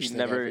most savage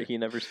thing ever. He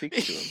never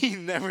speaks to him. He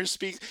never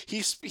speaks.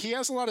 He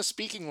has a lot of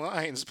speaking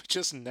lines, but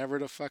just never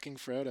to fucking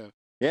Frodo.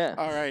 Yeah.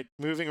 All right,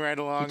 moving right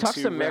along. He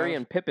talks to Merry round-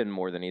 and Pippin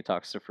more than he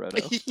talks to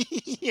Frodo.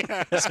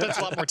 Yeah. He spends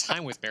a lot more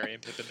time with Merry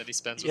and Pippin than he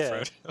spends with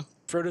Yeah. Frodo.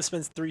 Frodo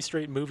spends 3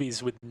 straight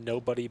movies with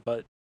nobody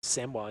but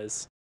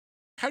Samwise.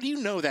 How do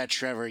you know that,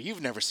 Trevor?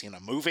 You've never seen a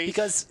movie.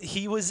 Because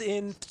he was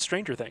in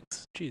Stranger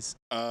Things. Jeez.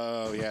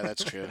 Oh, yeah,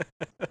 that's true.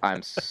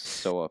 I'm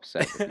so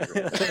upset with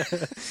you right now.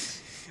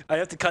 I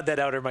have to cut that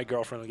out or my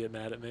girlfriend will get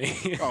mad at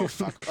me. Oh,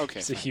 fuck. Okay.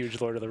 She's a huge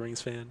Lord of the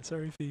Rings fan.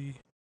 Sorry, Fee.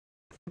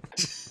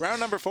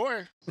 Round number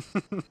 4.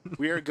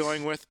 We are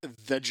going with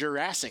the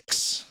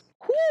Jurassics.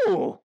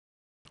 Whew.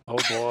 Oh,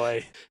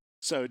 boy.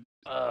 So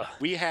Ugh.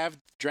 we have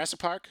Jurassic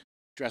Park,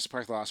 Jurassic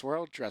Park The Lost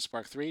World, Jurassic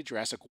Park 3,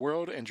 Jurassic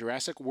World, and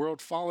Jurassic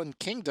World Fallen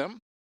Kingdom.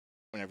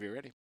 Whenever you're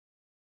ready.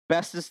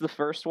 Best is the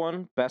first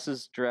one. Best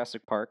is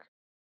Jurassic Park.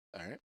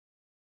 All right.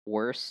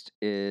 Worst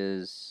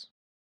is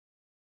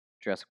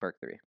Jurassic Park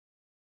 3.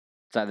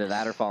 It's either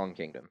that or Fallen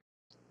Kingdom.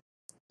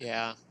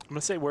 Yeah. I'm going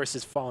to say worst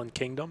is Fallen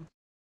Kingdom.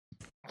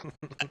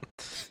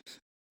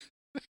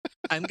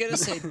 I'm gonna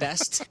say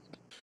best.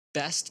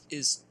 Best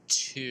is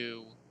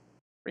 2,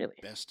 Really?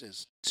 Best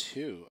is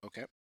 2.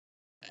 Okay.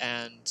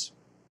 and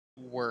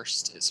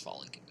worst is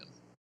Fallen Kingdom.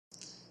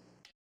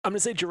 I'm gonna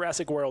say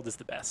Jurassic World is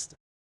the best.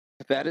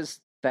 That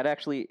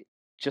actually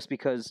just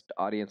because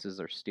audiences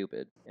are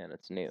stupid and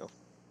it's new.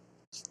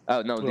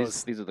 Oh no, Well,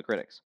 these are the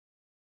critics.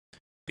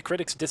 The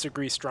critics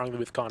disagree strongly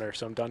with Connor,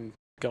 so I'm done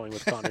going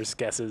with Connor's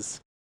guesses.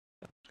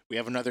 We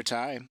have another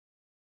tie.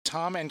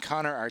 Tom and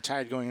Connor are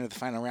tied going into the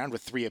final round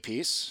with 3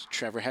 apiece.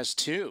 Trevor has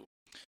 2.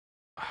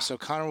 So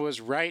Connor was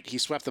right. He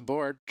swept the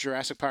board.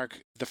 Jurassic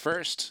Park, the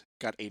first,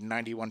 got a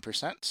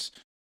 91%.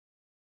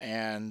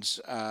 And,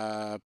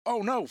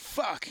 oh no,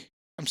 fuck.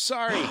 I'm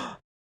sorry.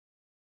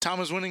 Tom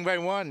was winning by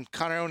 1.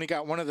 Connor only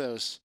got 1 of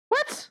those.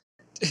 What?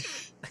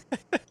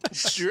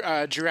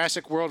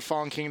 Jurassic World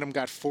Fallen Kingdom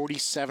got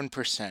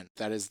 47%.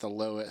 That is the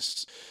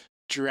lowest.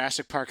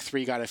 Jurassic Park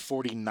 3 got a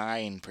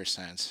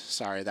 49%.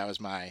 Sorry, that was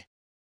my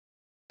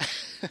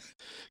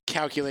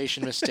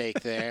calculation mistake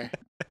there.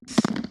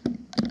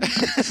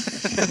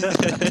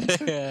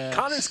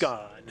 Connor's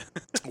gone.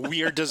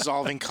 We are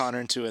dissolving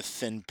Connor into a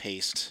thin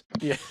paste.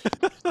 Yeah.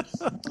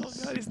 Oh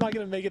god, he's not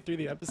gonna make it through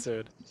the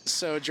episode.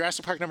 So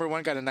Jurassic Park number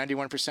 1 got a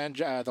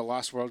 91%. The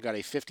Lost World got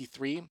a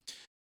 53.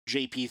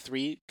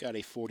 JP3 got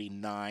a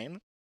 49.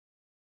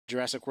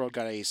 Jurassic World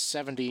got a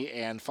 70,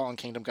 and Fallen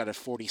Kingdom got a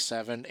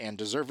 47, and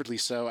deservedly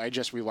so. I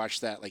just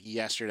rewatched that like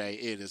yesterday.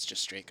 It is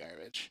just straight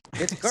garbage.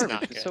 It's not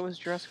garbage. good. So is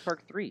Jurassic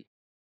Park 3.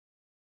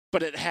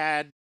 But it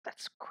had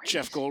That's great.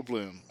 Jeff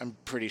Goldblum, I'm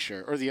pretty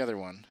sure, or the other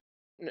one.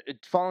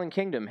 Fallen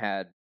Kingdom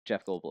had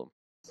Jeff Goldblum.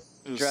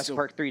 It was Jurassic still-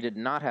 Park 3 did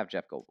not have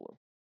Jeff Goldblum.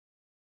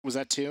 Was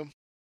that 2?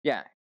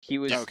 Yeah, he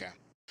was. Okay.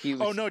 He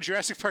was. Oh no,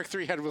 Jurassic Park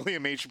 3 had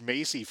William H.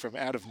 Macy from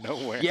out of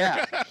nowhere.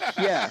 Yeah,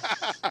 yeah.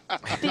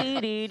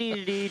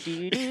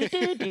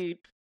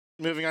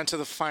 Moving on to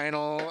the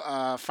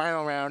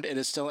final round, it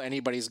is still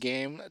anybody's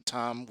game.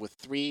 Tom with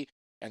 3,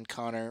 and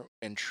Connor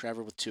and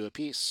Trevor with 2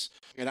 apiece.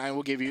 And I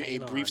will give you a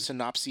Hang brief on.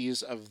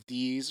 synopsis of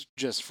these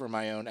just for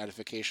my own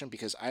edification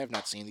because I have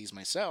not seen these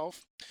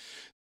myself.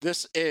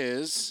 This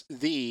is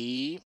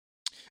the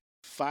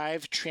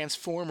 5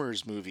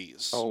 Transformers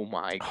movies. Oh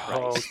my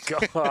Oh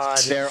Christ! god.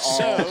 They're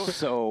all So-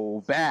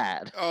 so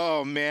bad.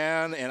 Oh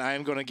man, and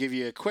I'm going to give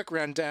you a quick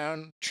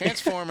rundown.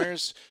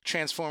 Transformers,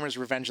 Transformers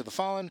Revenge of the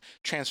Fallen,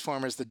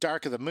 Transformers The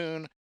Dark of the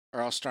Moon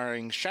are all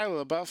starring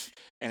Shia LaBeouf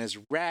and his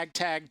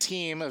ragtag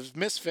team of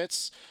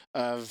misfits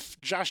of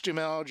Josh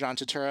Duhamel, John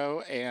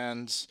Turturro,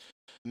 and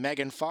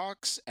Megan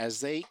Fox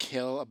as they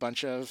kill a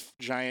bunch of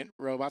giant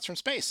robots from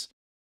space.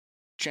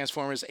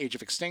 Transformers Age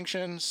of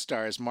Extinction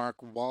stars Mark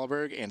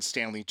Wahlberg and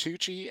Stanley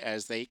Tucci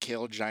as they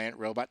kill giant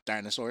robot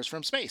dinosaurs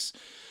from space.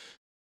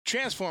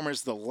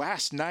 Transformers The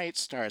Last Night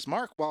stars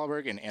Mark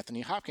Wahlberg and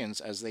Anthony Hopkins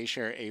as they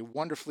share a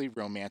wonderfully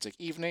romantic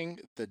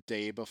evening the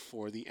day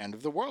before the end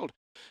of the world.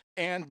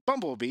 And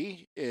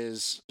Bumblebee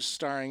is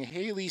starring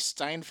Haley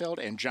Steinfeld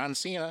and John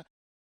Cena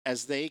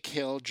as they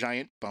kill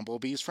giant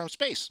bumblebees from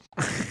space.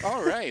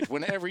 All right,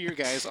 whenever you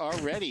guys are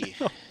ready.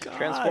 Oh, god.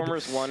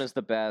 Transformers 1 is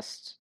the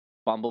best.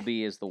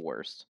 Bumblebee is the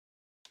worst.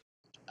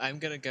 I'm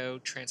gonna go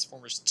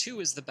Transformers 2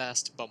 is the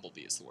best,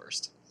 Bumblebee is the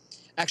worst.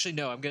 Actually,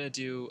 no, I'm gonna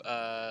do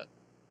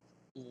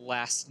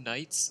Last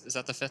Nights. Is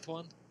that the 5th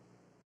one?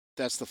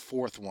 That's the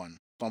 4th one.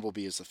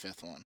 Bumblebee is the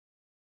 5th one.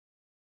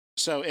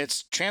 So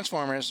it's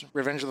Transformers,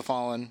 Revenge of the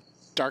Fallen,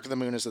 Dark of the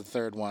Moon is the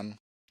 3rd one.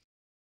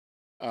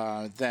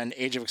 Then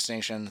Age of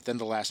Extinction, then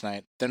The Last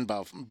Night, then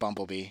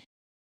Bumblebee.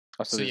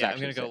 Oh, So there's yeah, I'm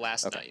actually gonna go 6.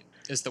 Last Okay. Night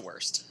is the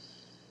worst.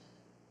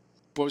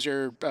 What was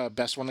your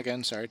best one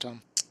again? Sorry,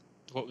 Tom.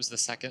 What was the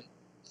second?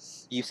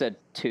 You said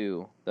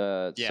 2.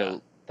 Yeah.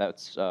 So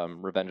that's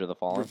Revenge of the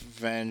Fallen.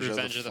 Revenge of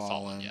the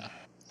Fallen. Yeah.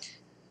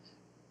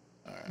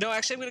 All right. No,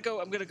 actually,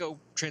 I'm gonna go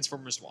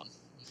Transformers 1.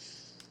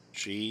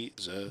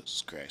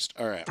 Jesus Christ.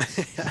 All right.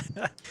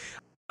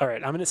 All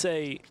right, I'm gonna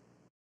say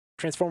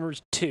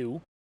Transformers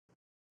 2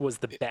 was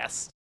the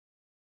best,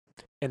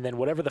 and then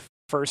whatever the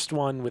first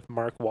one with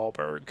Mark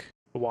Wahlberg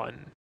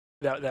won,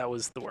 that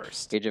was the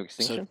worst. Age of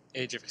Extinction.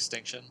 Age of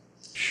Extinction.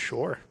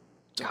 Sure.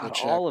 Double God,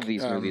 check. all of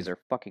these movies are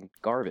fucking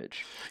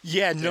garbage.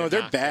 Yeah, no, They're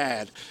they're not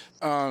bad.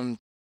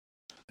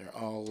 They're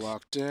all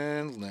locked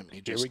in. Let me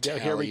just we go,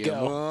 tally here we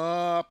them go.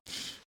 up.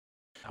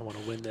 I want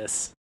to win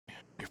this.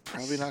 You're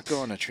probably not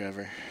going to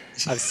Trevor.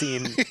 I've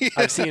seen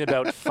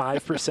about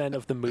 5%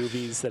 of the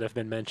movies that have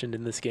been mentioned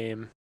in this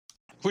game.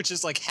 Which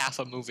is like half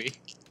a movie.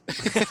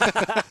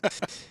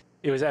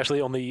 It was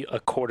actually only a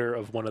quarter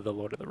of one of the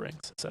Lord of the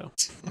Rings. So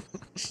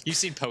You've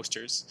seen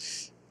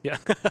posters. yeah.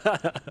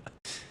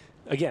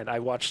 Again, I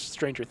watched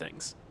Stranger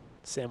Things.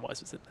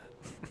 Samwise was in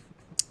that.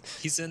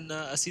 He's in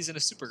a season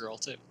of Supergirl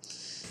too.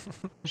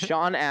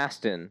 Sean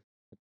Astin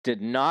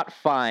did not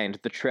find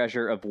the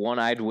treasure of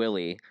One-Eyed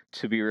Willie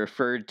to be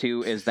referred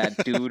to as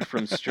that dude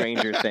from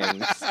Stranger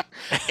Things.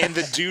 And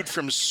the dude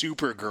from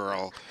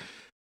Supergirl.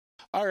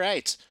 All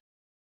right.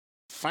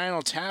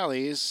 Final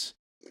tallies.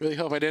 Really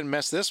hope I didn't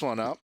mess this one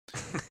up.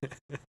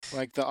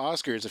 like the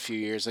Oscars a few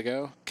years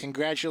ago.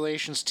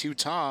 Congratulations to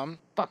Tom.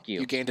 Fuck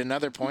you. You gained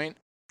another point.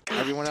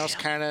 Everyone else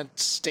damn. kind of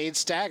stayed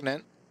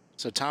stagnant.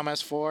 So Tom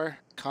has 4.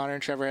 Connor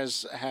and Trevor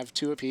have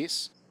 2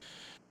 apiece.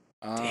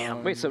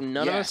 Damn. Wait, so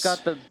none of us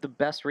got the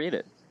best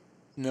rated?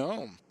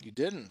 No, you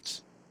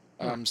didn't.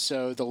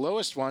 So the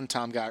lowest one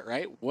Tom got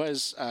right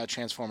was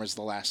Transformers: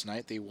 The Last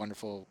Night, the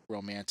wonderful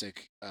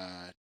romantic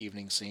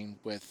evening scene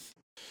with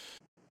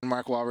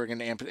Mark Wahlberg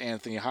and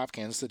Anthony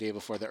Hopkins the day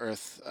before the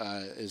Earth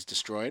is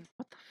destroyed.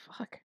 What the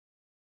fuck?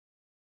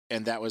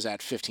 And that was at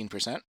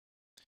 15%.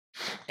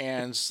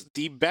 And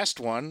the best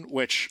one,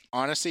 which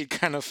honestly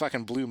kind of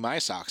fucking blew my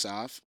socks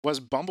off, was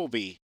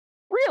Bumblebee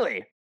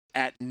Really?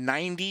 at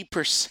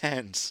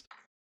 90%.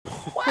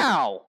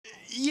 Wow.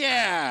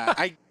 Yeah,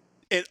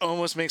 it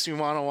almost makes me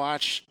want to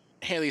watch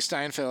Haley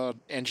Steinfeld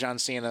and John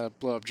Cena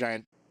blow up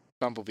giant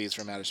bumblebees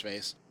from outer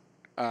space.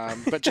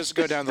 But just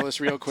go down the list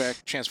real quick.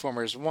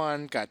 Transformers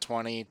 1 got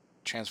 20.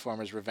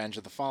 Transformers Revenge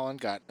of the Fallen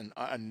got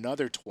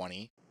another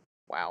 20.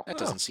 Wow. That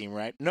doesn't seem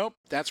right. Nope,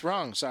 that's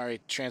wrong.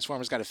 Sorry.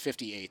 Transformers got a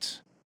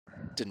 58.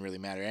 Didn't really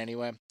matter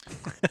anyway.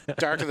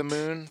 Dark of the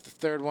Moon, the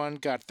third one,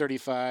 got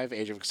 35.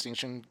 Age of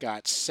Extinction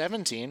got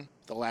 17.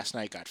 The Last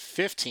Night got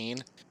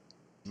 15.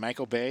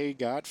 Michael Bay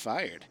got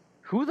fired.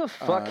 Who the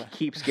fuck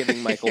keeps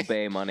giving Michael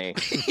Bay money?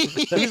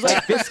 He's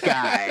like, this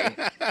guy.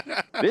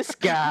 This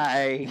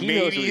guy. He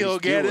knows what Maybe he'll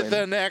he's get doing. it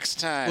the next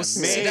time. Well,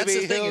 see, that's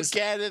Maybe the thing he'll is-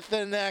 get it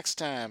the next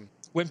time.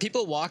 When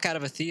people walk out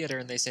of a theater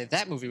and they say,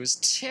 that movie was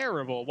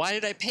terrible, why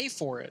did I pay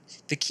for it?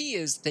 The key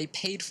is they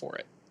paid for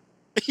it.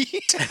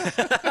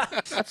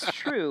 That's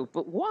true,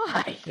 but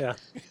why? Yeah.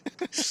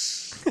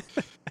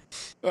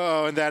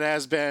 Oh, and that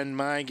has been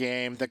my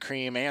game, The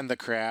Cream and the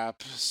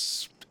Crap.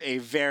 A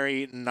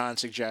very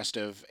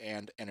non-suggestive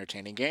and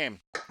entertaining game.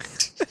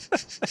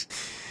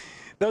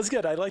 That was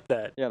good. I like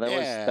that. Yeah, that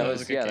Yeah,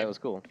 was a good yeah, game. that was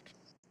cool.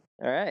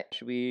 All right,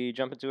 should we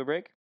jump into a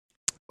break?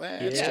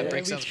 Let's Yeah, do it.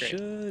 break we sounds great.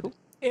 should.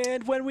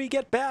 And when we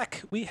get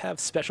back, we have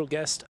special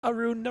guest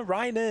Arun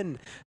Narayanan,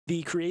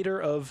 the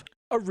creator of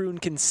Arun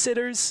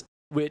Considers,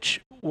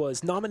 which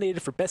was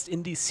nominated for Best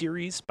Indie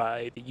Series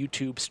by the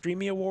YouTube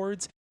Streamy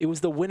Awards. It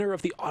was the winner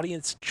of the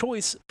Audience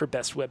Choice for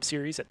Best Web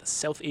Series at the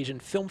South Asian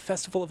Film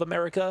Festival of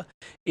America.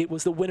 It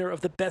was the winner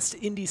of the Best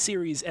Indie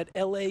Series at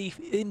LA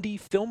Indie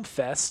Film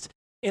Fest,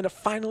 and a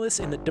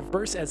finalist in the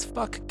Diverse as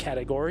Fuck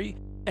category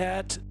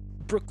at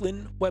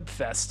Brooklyn Web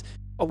Fest,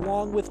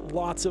 along with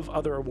lots of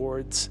other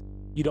awards.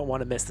 You don't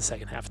want to miss the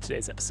second half of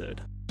today's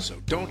episode. So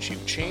don't you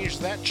change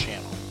that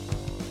channel.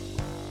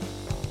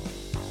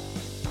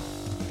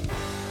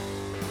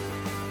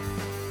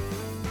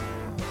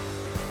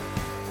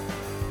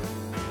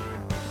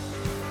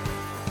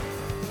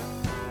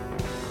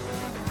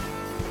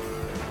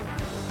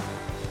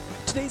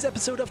 Today's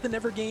episode of The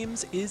Never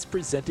Games is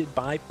presented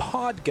by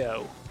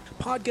Podgo.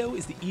 Podgo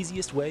is the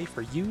easiest way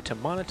for you to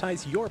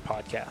monetize your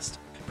podcast,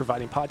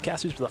 providing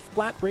podcasters with a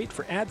flat rate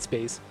for ad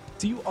space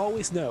so you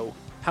always know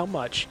how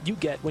much you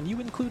get when you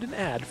include an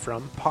ad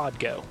from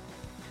Podgo.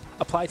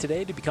 Apply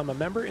today to become a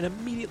member and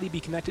immediately be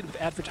connected with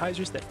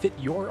advertisers that fit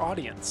your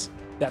audience.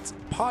 That's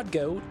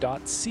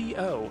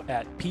podgo.co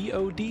at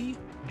podgo.co.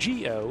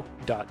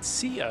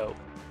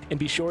 And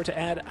be sure to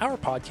add our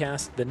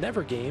podcast, The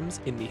Never Games,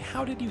 in the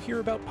How Did You Hear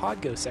About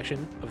Podgo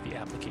section of the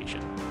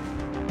application.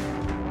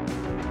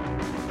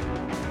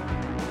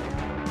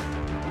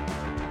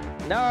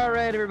 All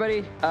right,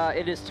 everybody.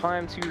 It is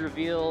time to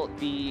reveal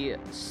the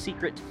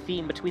secret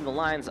theme between the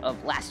lines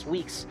of last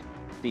week's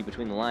Theme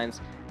Between the Lines.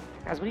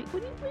 Guys, what do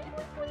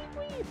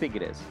you think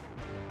it is?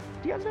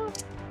 Do you guys know?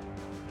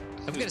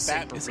 I'm going to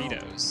say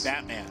burritos.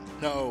 Batman.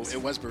 No,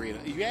 it was burrito.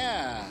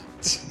 Yeah.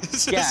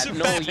 Yeah,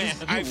 no, Batman.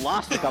 you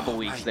lost a couple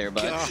weeks there,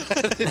 bud.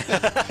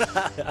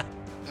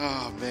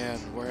 Oh, man.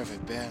 Where have I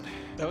been?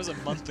 That was a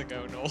month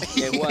ago, Noel.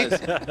 It was.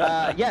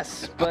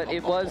 Yes, but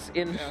it was,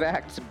 in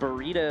fact,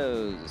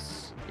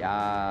 burritos.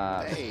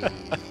 Yeah. Hey.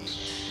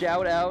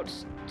 Shout out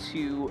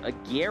to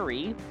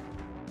Gary,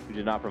 who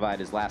did not provide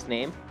his last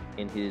name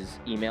in his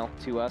email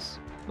to us,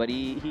 but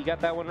he got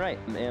that one right,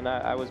 and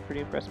I was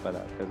pretty impressed by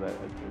that because I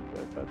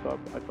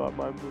thought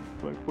my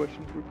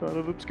questions were kind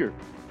of obscure.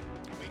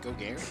 We go,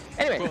 Gary.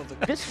 Anyway, Well,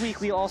 this week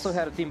we also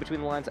had a theme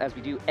between the lines, as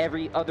we do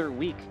every other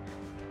week.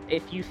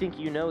 If you think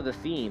you know the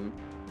theme,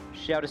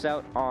 shout us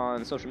out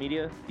on social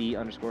media,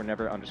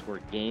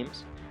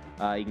 the_never_games.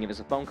 You can give us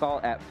a phone call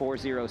at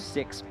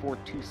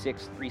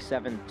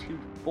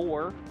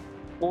 406-426-3724,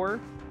 or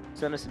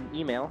send us an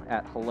email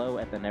at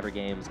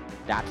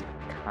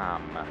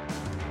hello@thenevergames.com.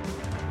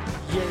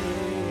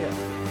 Yeah!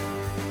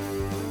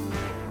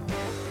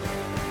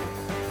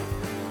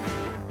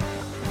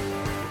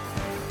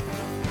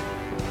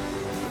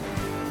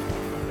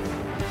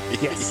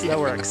 Yes, that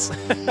works.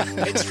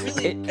 It's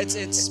really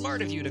it's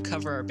smart of you to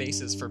cover our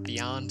bases for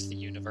beyond the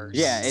universe.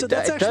 Yeah, So it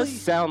that's does actually-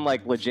 sound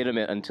like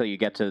legitimate until you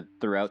get to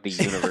throughout the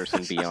universe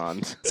and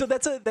beyond. So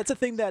that's a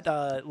thing that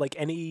like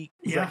any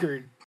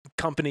record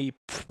company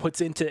puts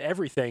into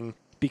everything,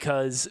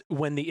 because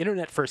when the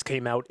internet first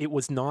came out, it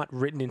was not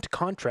written into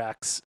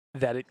contracts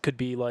that it could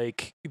be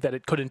like that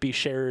it couldn't be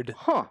shared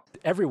Huh.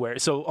 everywhere.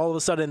 So all of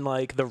a sudden,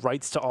 like the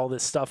rights to all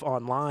this stuff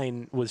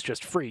online was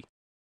just free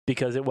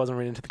because it wasn't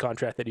written into the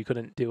contract that you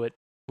couldn't do it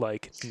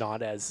like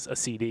not as a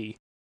CD.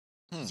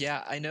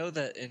 Yeah, I know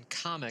that in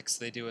comics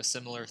they do a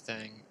similar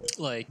thing.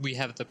 Like, we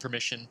have the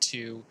permission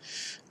to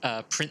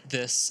print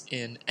this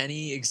in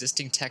any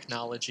existing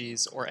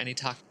technologies or any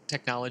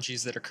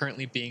technologies that are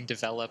currently being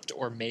developed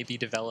or may be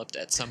developed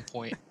at some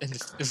point in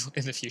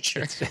the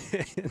future.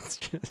 It's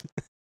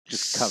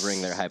Just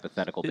covering their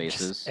hypothetical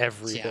bases.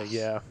 everything,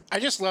 yeah.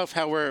 I just love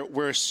how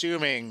we're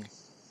assuming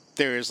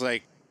there's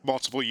like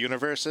multiple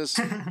universes,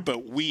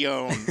 but we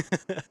own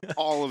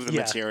all of the Yeah,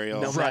 material.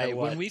 no matter Right,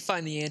 what. when we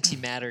find the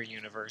antimatter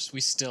universe,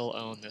 we still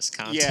own this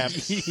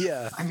content. Yeah.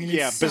 Yeah. I mean,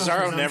 Yeah, it's so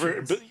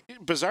presumptuous.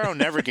 Bizarro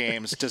Never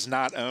Games does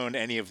not own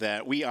any of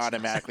that. We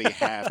automatically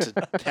have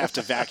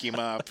to vacuum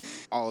up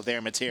all of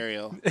their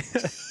material.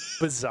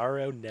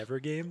 Bizarro Never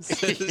Games.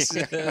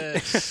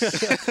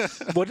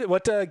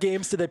 What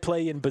games do they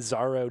play in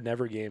Bizarro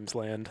Never Games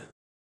land?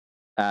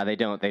 They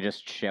don't. They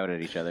just shout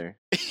at each other.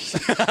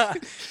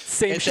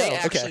 Same And show. they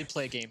actually Okay.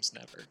 play games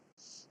never.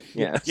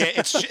 Yeah. Yeah,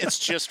 it's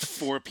just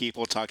four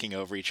people talking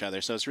over each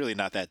other, so it's really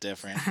not that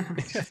different.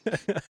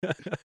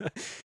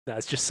 No,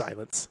 it's just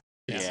silence.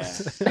 Yeah.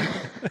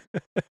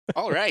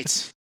 All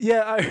right.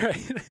 Yeah, all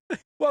right.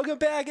 Welcome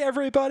back,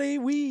 everybody.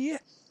 We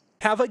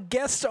have a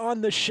guest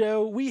on the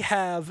show. We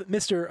have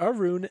Mr.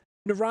 Arun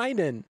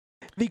Narayanan,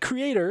 the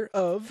creator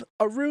of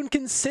Arun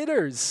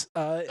Considers.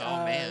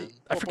 Man.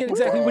 I forget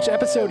exactly which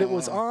episode it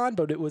was on,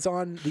 but it was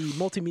on the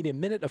Multimedia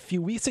Minute a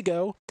few weeks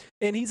ago,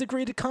 and he's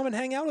agreed to come and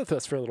hang out with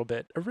us for a little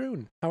bit.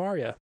 Arun, how are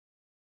you?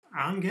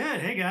 I'm good.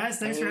 Hey guys,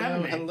 thanks for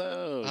having me.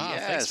 Hello. Oh,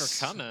 Yes. thanks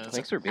for coming.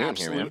 Thanks for being here,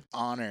 Absolute man.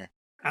 honor.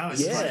 Oh,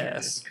 it's a Yeah. pleasure.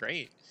 This is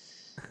great.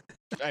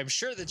 I'm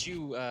sure that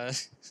you,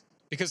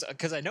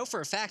 because I know for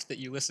a fact that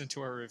you listen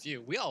to our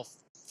review. We all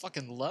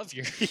fucking love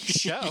your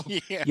show.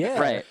 Yeah. Yeah.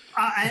 Right.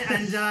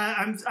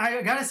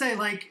 I gotta say,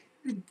 like,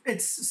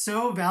 it's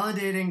so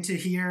validating to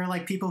hear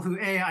like people who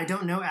I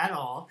don't know at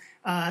all,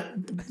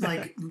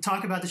 like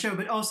talk about the show,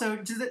 but also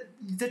just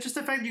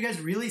the fact that you guys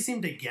really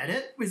seem to get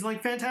it was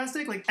like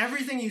fantastic. Like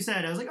everything you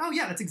said, I was like, oh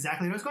yeah, that's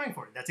exactly what I was going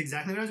for. That's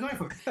exactly what I was going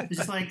for. It's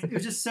just like it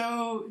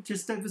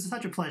was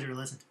such a pleasure to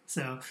listen to.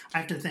 So I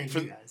have to thank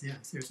you guys. Yeah,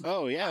 seriously.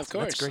 Oh yeah, of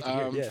course. That's great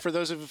to hear, yeah. For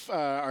those of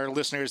our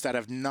listeners that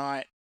have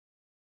not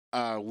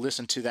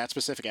listened to that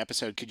specific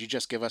episode, could you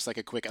just give us like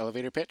a quick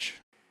elevator pitch?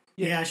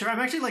 Yeah, sure. I'm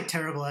actually like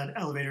terrible at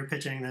elevator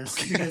pitching this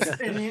because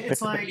I mean,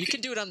 it's like You can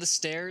do it on the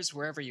stairs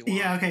wherever you want.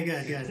 yeah. Okay,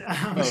 good.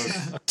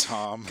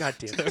 Tom. God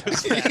damn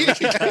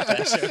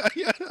it.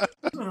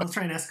 I'll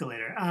try an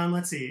escalator.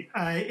 Let's see.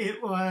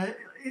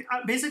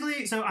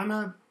 Basically, so I'm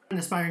an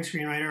aspiring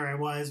screenwriter. I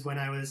was when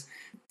I was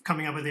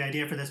coming up with the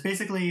idea for this.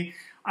 Basically,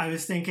 I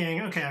was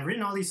thinking, okay, I've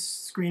written all these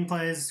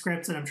screenplays,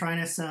 scripts that I'm trying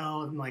to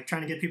sell. I'm like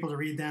trying to get people to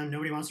read them.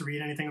 Nobody wants to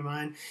read anything of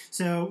mine.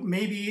 So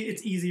maybe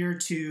it's easier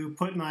to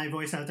put my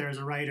voice out there as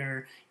a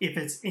writer if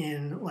it's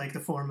in like the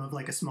form of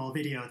like a small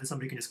video that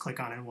somebody can just click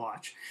on and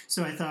watch.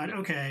 So I thought,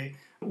 okay,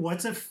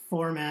 what's a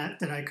format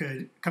that I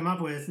could come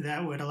up with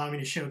that would allow me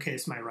to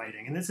showcase my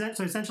writing? And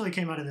so essentially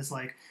came out of this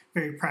like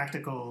very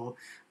practical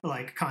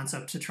like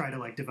concept to try to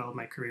like develop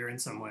my career in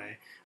some way.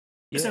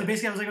 Yeah. So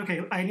basically I was like,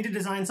 okay, I need to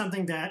design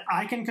something that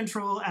I can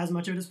control as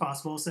much of it as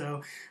possible.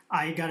 So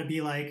I got to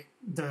be like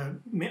the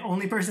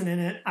only person in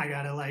it. I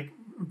got to like,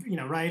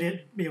 write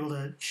it, be able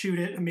to shoot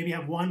it, and maybe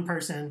have one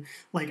person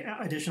like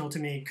additional to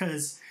me.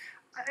 Cause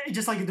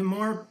just like the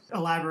more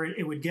elaborate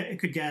it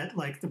could get,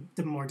 like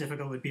the more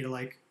difficult it would be to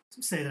like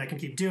say that I can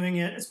keep doing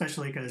it,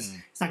 especially because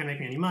it's not going to make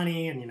me any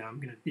money, and I'm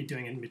going to be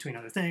doing it in between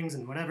other things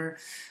and whatever.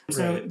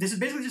 So Right. this is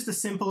basically just the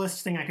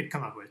simplest thing I could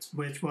come up with,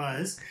 which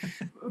was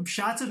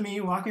shots of me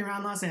walking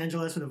around Los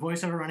Angeles with a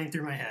voiceover running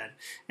through my head,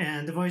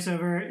 and the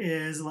voiceover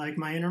is like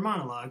my inner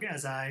monologue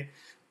as I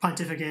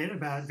pontificate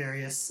about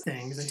various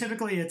things. And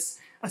typically it's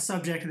a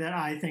subject that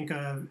I think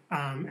of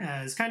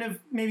as kind of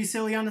maybe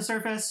silly on the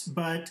surface,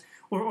 but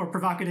or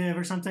provocative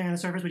or something on the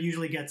surface, but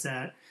usually gets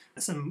at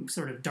some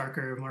sort of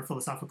darker, more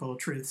philosophical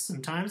truths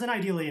sometimes, and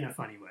ideally in a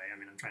funny way. I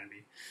mean, I'm trying to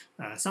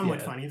be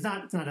somewhat funny. It's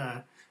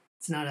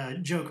not a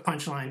joke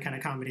punchline kind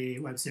of comedy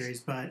web series,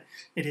 but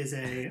it is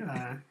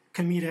a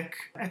comedic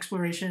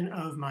exploration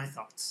of my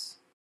thoughts.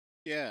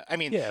 Yeah, I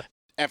mean, Yeah.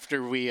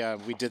 after we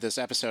did this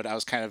episode, I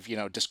was kind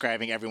of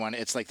describing everyone.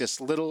 It's like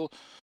this little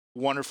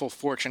wonderful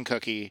fortune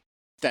cookie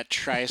that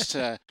tries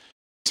to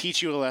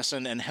teach you a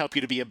lesson and help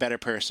you to be a better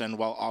person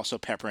while also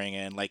peppering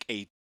in like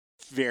a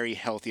very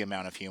healthy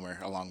amount of humor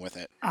along with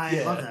it.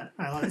 I love that.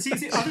 I love it.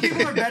 See, other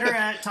people are better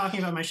at talking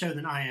about my show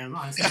than I am,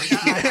 honestly.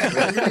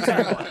 I'm really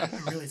terrible at it.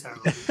 I'm really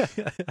terrible.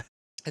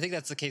 I think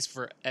that's the case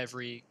for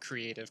every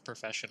creative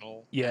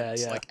professional. Yeah, and,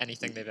 yeah. like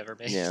anything they've ever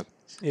made. Yeah.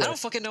 Yeah. I don't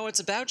fucking know what it's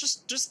about.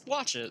 Just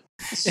watch it.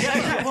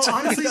 Yeah, well,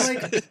 honestly,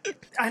 like,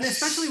 and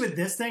especially with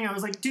this thing, I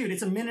was like, dude,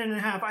 it's a minute and a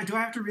half. Do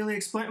I have to really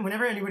explain?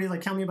 Whenever anybody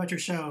like tell me about your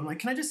show, I'm like,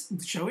 can I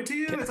just show it to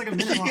you? It's like a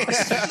minute long.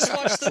 Just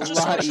watch the, It's a just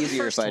lot watch the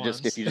easier first if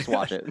ones. you just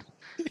watch it.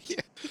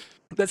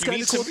 That's You kind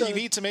need of cool. to you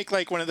need to make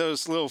like one of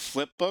those little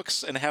flip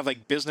books and have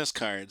like business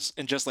cards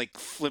and just like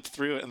flip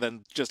through it and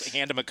then just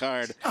hand them a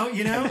card. Oh,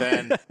 you know,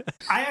 And then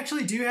I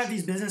actually do have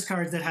these business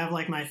cards that have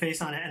like my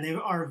face on it, and they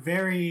are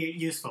very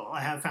useful.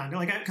 I have found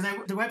like because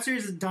the web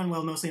series is done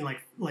well mostly in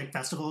like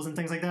festivals and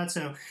things like that.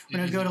 So when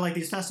I would go to like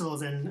these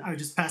festivals and I would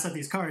just pass out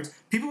these cards,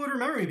 people would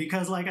remember me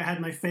because like I had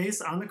my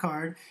face on the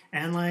card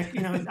and like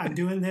I'm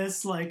doing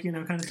this like kind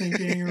of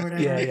thinking or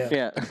whatever.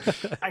 Yeah.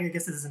 I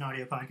guess this is an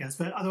audio podcast,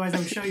 but otherwise I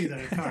would show you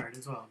the card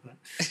as well. But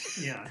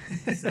yeah,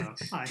 so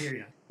I hear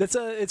you.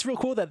 It's real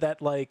cool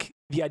that like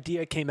the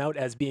idea came out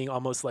as being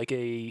almost like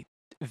a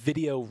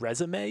video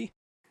resume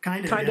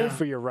kind of yeah.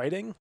 for your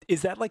writing.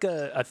 Is that like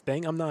a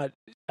thing? I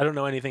don't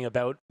know anything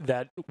about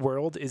that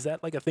world. Is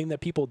that like a thing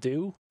that people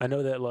do? I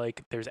know that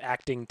like there's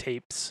acting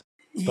tapes.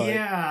 But...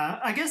 Yeah,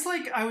 I guess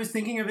like I was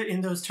thinking of it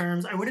in those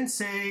terms. I wouldn't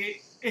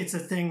say it's a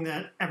thing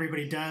that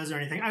everybody does or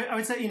anything. I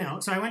would say,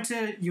 so I went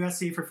to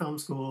USC for film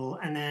school,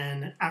 and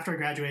then after I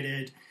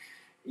graduated,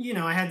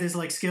 I had this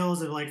like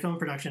skills of like film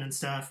production and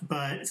stuff,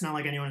 but it's not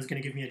like anyone is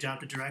going to give me a job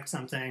to direct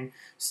something.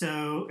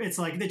 So it's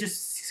like they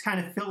just kind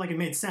of felt like it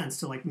made sense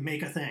to like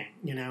make a thing,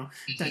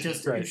 that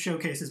just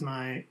showcases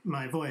my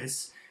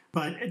voice.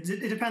 But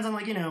it depends on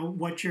like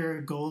what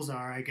your goals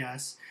are, I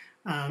guess.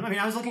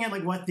 I was looking at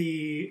like what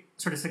the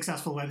sort of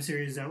successful web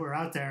series that were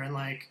out there, and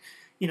like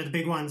the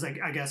big ones,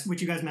 like I guess,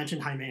 which you guys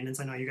mentioned, High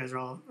Maintenance. I know you guys are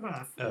all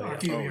a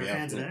few of you are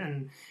fans of it,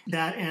 and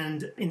that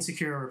and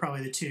Insecure were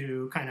probably the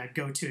two kind of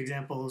go-to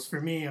examples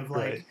for me of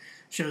like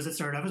shows that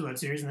started off as web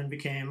series and then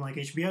became like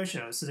HBO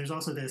shows. So there's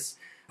also this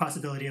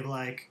possibility of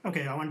like,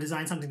 okay, I want to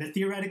design something that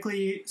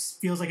theoretically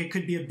feels like it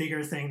could be a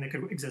bigger thing that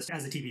could exist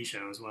as a TV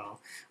show as well.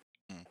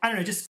 I don't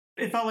know, just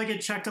it felt like it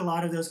checked a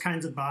lot of those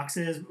kinds of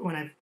boxes when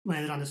I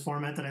landed on this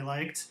format that I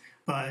liked,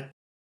 but.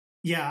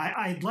 Yeah,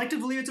 I'd like to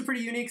believe it's a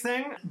pretty unique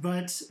thing,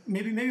 but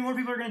maybe more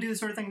people are going to do this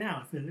sort of thing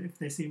now if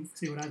they see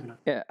what I've been up.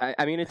 Yeah,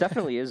 I mean, it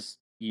definitely is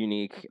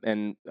unique,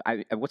 and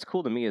what's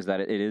cool to me is that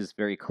it is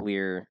very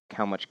clear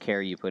how much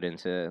care you put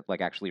into like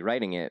actually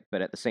writing it,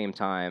 but at the same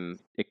time,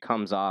 it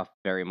comes off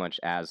very much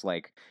as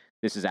like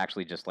this is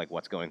actually just like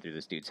what's going through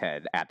this dude's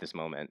head at this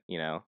moment,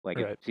 like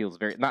it feels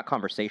very not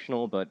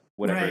conversational, but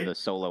whatever the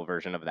solo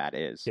version of that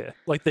is. Yeah,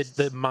 like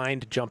the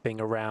mind jumping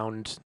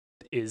around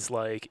is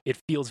like it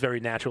feels very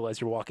natural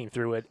as you're walking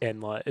through it, and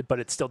but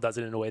it still does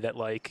it in a way that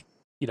like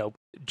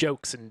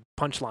jokes and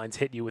punchlines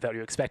hit you without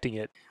you expecting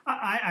it.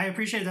 I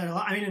appreciate that a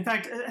lot. I mean, in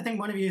fact, I think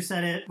one of you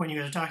said it when you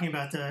guys were talking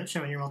about the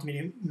show in your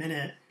multimedia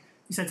minute.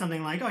 You said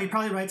something like, "Oh, he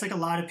probably writes like a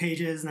lot of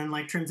pages and then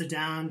like trims it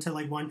down to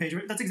like one page."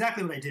 That's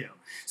exactly what I do.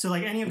 So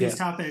like any of these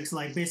topics,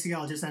 like basically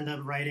I'll just end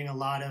up writing a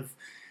lot of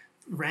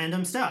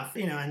random stuff,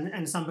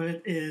 and some of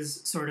it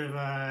is sort of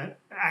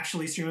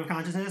actually stream of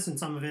consciousness, and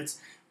some of it's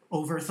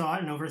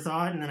overthought,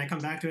 and then I come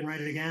back to it and write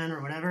it again or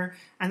whatever,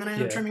 and then I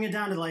end up trimming it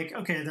down to like,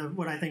 okay,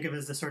 what I think of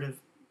as the sort of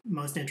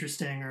most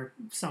interesting or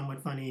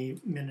somewhat funny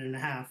minute and a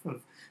half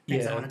of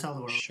things I want to tell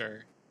the world.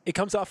 Sure. It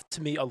comes off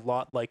to me a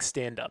lot like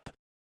stand-up,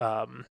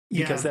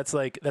 because that's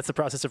the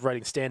process of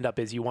writing stand-up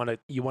is you want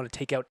to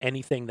take out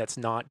anything that's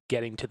not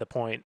getting to the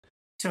point.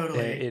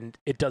 Totally. And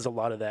it does a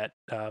lot of that.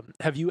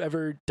 Have you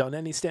ever done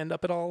any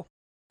stand-up at all?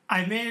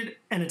 I made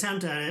an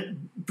attempt at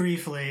it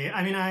briefly.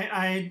 I mean,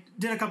 I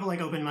did a couple like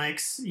open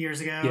mics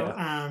years ago.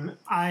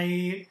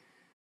 Yeah.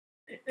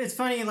 It's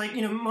funny, like,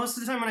 most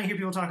of the time when I hear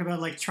people talk about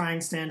like trying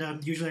stand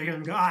up, usually I hear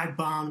them go, I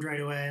bombed right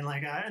away. And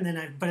like,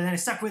 but then I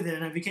stuck with it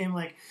and I became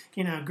like,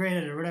 great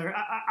at it or whatever.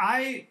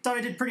 I thought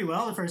I did pretty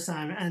well the first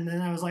time. And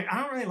then I was like,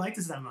 I don't really like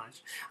this that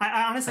much.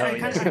 I honestly, I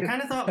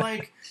kind of thought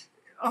like,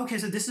 okay,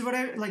 so this is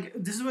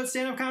what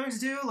stand-up comics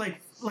do,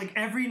 like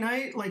every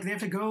night, like they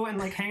have to go and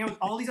like hang out with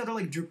all these other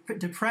like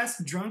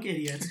depressed drunk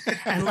idiots,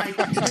 and like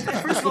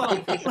first of all,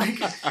 like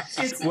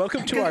it's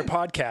welcome to our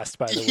podcast,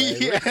 by the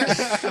way.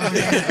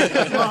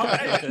 Well,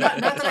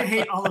 not that I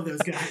hate all of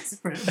those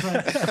guys,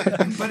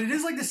 but it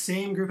is like the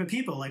same group of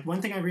people. Like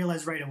one thing I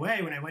realized right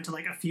away when I went to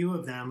like a few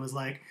of them was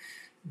like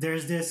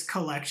there's this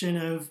collection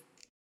of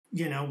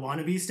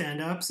wannabe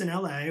stand-ups in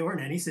LA or in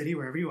any city,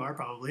 wherever you are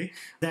probably,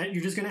 that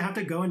you're just going to have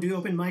to go and do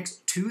open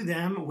mics to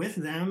them, with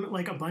them,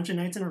 like a bunch of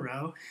nights in a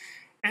row.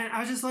 And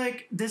I was just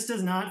like, this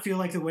does not feel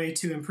like the way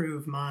to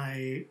improve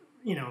my,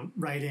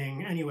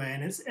 writing anyway.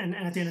 And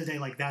at the end of the day,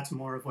 like that's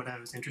more of what I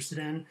was interested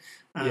in.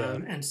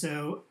 And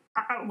so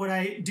what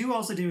I do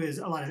also do is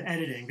a lot of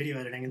editing, video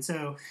editing. And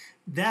so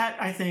that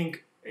I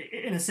think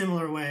in a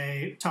similar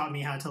way taught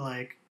me how to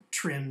like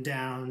trim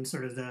down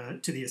sort of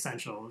to the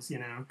essentials,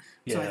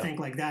 So I think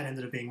like that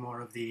ended up being more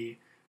of the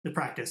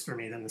practice for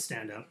me than the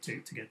stand-up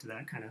to get to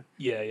that kind of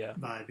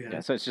vibe.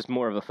 Yeah, so it's just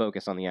more of a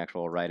focus on the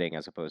actual writing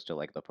as opposed to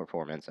like the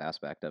performance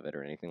aspect of it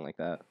or anything like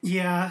that.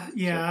 Yeah.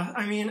 So,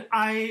 I mean,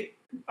 I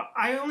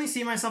only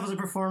see myself as a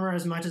performer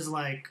as much as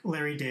like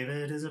Larry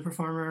David is a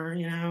performer,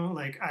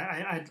 like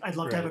I'd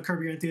love to have a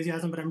Curb Your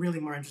Enthusiasm, but I'm really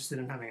more interested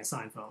in having a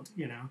Seinfeld,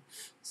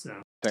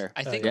 so. Fair.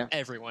 I think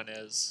everyone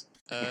is.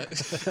 Fair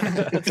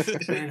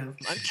enough.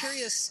 I'm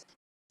curious,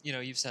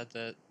 you've said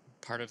that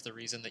part of the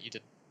reason that you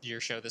did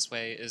your show this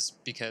way is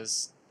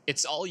because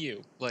it's all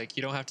you. Like,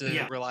 you don't have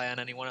to rely on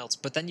anyone else.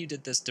 But then you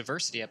did this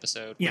diversity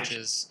episode, which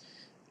is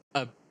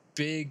a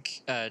big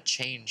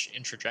change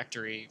in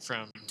trajectory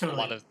from a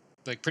lot of,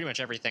 like, pretty much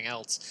everything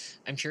else.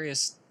 I'm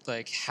curious,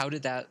 like, how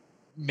did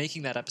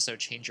making that episode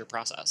change your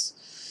process?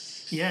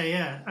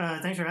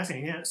 Thanks for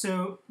asking. Yeah,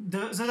 so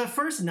the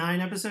first 9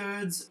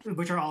 episodes,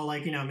 which are all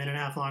like, a minute and a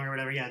half long or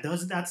whatever,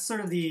 that's sort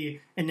of the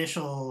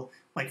initial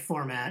like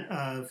format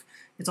of,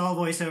 it's all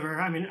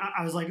voiceover. I mean,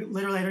 I was like,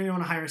 literally, I don't even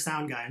want to hire a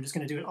sound guy. I'm just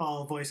going to do it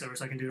all voiceover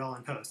so I can do it all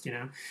in post,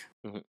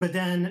 Mm-hmm. But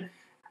then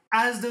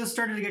as those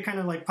started to get kind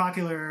of like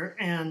popular,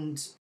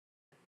 and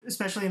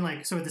especially in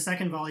like, so with the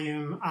second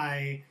volume,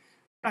 I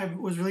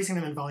was releasing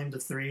them in volumes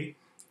of 3.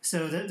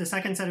 So the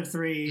second set of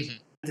 3,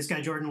 this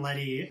guy Jordan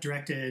Letty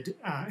directed.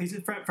 He's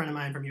a friend of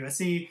mine from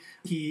USC.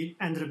 He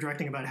ended up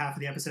directing about half of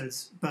the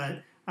episodes,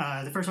 but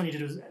the first one he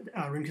did was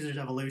Room Considers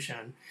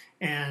Evolution,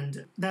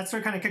 and that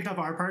sort of kind of kicked off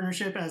our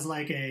partnership as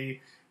like a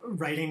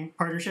writing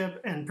partnership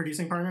and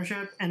producing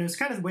partnership. And it was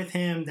kind of with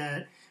him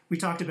that we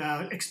talked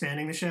about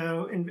expanding the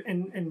show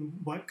and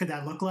what could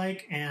that look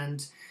like.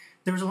 And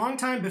there was a long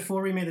time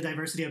before we made the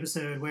diversity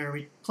episode where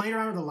we played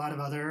around with a lot of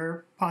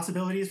other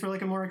possibilities for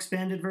like a more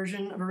expanded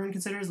version of A Room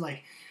Considers.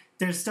 Like,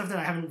 there's stuff that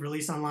I haven't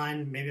released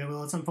online. Maybe I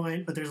will at some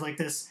point. But there's like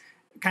this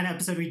kind of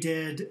episode we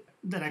did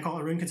that I call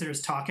A Room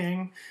Considers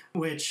Talking,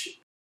 which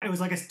it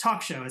was like a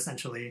talk show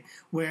essentially,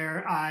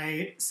 where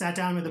I sat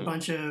down with a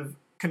bunch of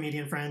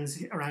comedian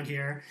friends around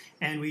here,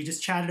 and we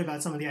just chatted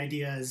about some of the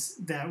ideas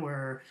that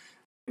were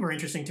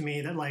interesting to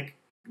me, that like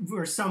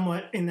were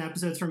somewhat in the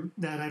episodes from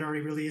that I'd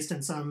already released,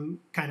 and some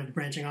kind of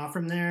branching off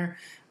from there.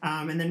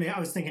 And then I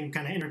was thinking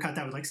kind of intercut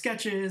that with like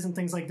sketches and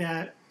things like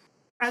that.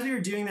 As we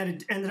were doing that,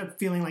 it ended up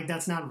feeling like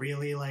that's not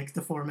really like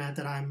the format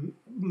that I'm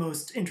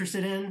most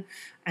interested in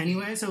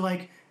anyway. So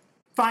like,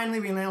 finally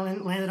we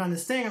landed on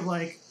this thing of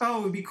like, oh,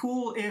 it would be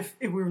cool if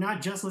we were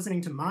not just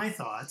listening to my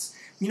thoughts.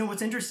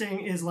 What's interesting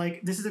is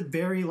like, this is a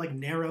very like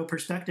narrow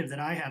perspective that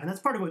I have, and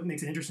that's part of what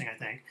makes it interesting, I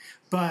think.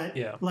 But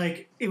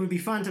like, it would be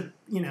fun to,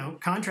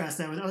 contrast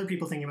that with other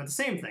people thinking about the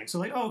same thing. So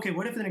like, oh, okay,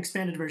 what if an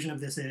expanded version of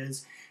this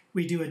is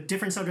we do a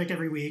different subject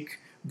every week,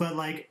 but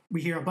like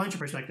we hear a bunch of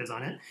perspectives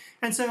on it.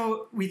 And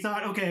so we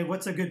thought, okay,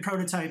 what's a good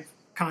prototype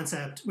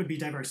concept would be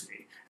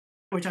diversity,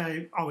 which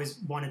I always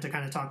wanted to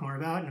kind of talk more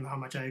about, and how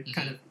much I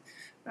kind of,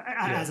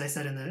 as I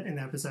said in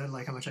the episode,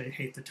 like how much I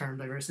hate the term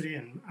diversity,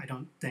 and I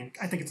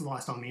think it's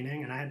lost all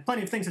meaning, and I had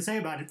plenty of things to say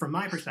about it from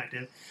my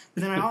perspective.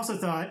 But then I also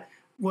thought,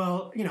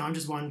 well, I'm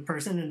just one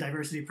person, and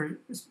diversity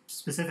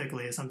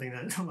specifically is something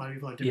that a lot of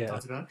people have different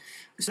thoughts about.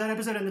 So that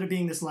episode ended up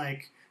being this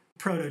like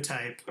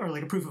prototype, or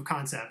like a proof of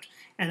concept.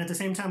 And at the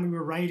same time, we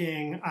were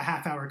writing a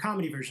half-hour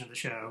comedy version of the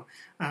show,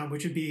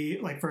 which would be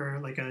like for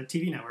like a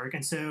TV network.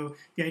 And so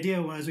the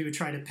idea was we would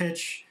try to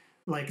pitch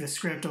like the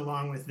script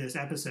along with this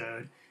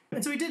episode.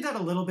 And so we did that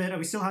a little bit.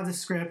 We still have the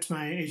script.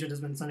 My agent has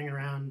been sending it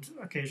around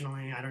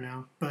occasionally. I don't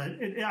know. But I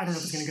don't know if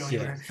it's going to go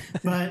anywhere.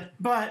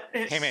 But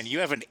hey, man, you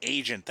have an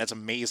agent. That's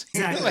amazing.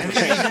 Exactly. I have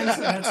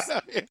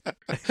an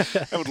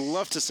agent, I would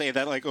love to say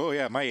that, like, oh,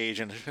 yeah, my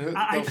agent.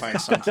 They'll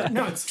find something.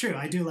 No, it's true.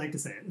 I do like to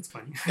say it. It's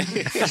funny.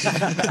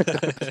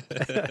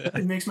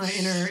 It makes my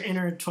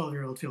inner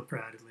 12-year-old feel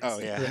proud, at least. Oh,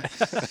 yeah.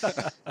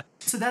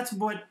 So that's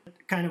what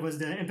kind of was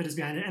the impetus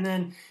behind it. And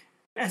then,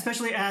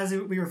 especially as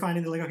we were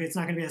finding that, like, okay, it's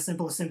not going to be as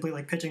simple as simply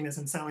like pitching this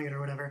and selling it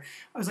or whatever.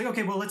 I was like,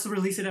 okay, well, let's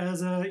release it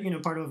as a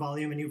part of a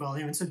new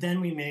volume. And so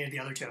then we made the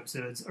other 2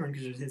 episodes, Earn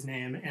Considers His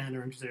Name and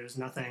Earn Considers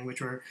Nothing, which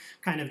were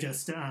kind of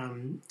just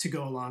to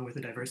go along with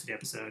the diversity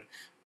episode.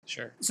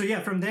 Sure. So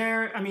yeah, from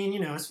there, I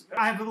mean,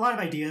 I have a lot of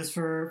ideas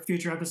for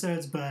future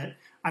episodes, but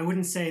I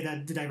wouldn't say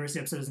that the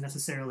diversity episode is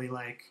necessarily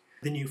like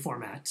the new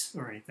format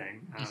or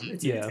anything.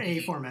 It's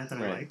a format that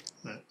I like,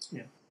 but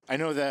yeah. I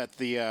know that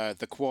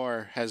the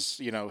Quar has,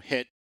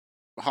 hit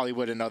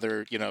Hollywood and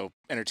other,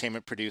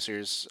 entertainment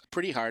producers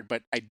pretty hard,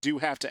 but I do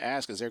have to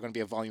ask, is there going to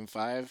be a Volume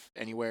 5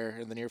 anywhere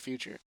in the near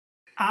future?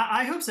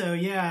 I hope so,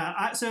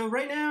 yeah. So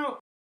right now,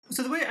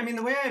 the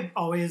way I've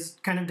always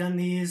kind of done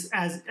these,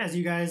 as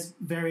you guys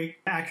very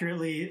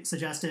accurately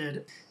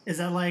suggested, is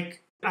that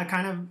like, I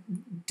kind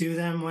of do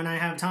them when I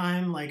have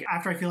time, like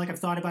after I feel like I've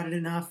thought about it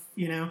enough,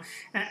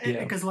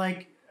 because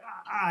like,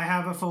 I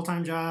have a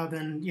full-time job,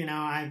 and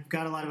I've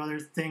got a lot of other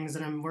things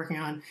that I'm working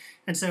on,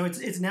 and so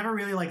it's never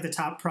really like the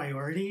top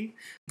priority.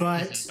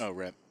 But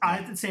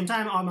at the same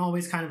time, I'm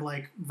always kind of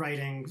like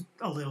writing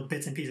a little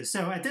bits and pieces.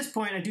 So at this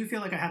point, I do feel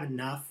like I have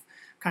enough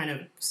kind of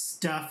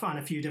stuff on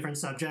a few different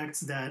subjects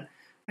that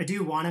I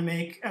do want to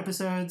make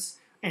episodes,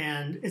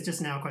 and it's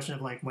just now a question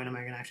of like, when am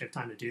I going to actually have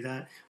time to do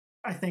that?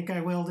 I think I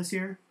will this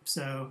year,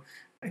 so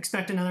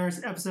expect another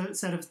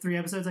set of 3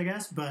 episodes, I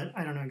guess, but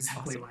I don't know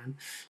exactly when.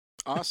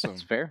 Awesome.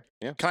 That's fair.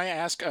 Yeah. Can I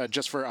ask,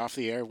 just for off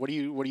the air, what do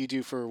you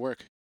do for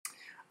work?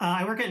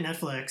 I work at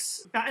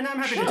Netflix, and I'm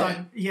happy to talk.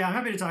 Yeah, I'm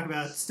happy to talk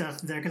about stuff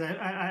there, because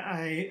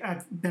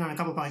I've been on a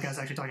couple podcasts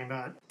actually talking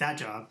about that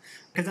job,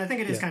 because I think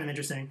it is kind of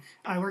interesting.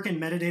 I work in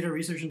metadata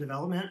research and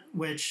development,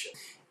 which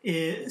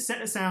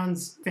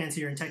sounds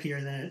fancier and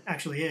techier than it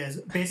actually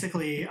is.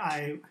 Basically,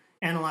 I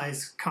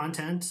analyze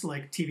content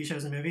like TV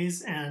shows and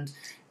movies. And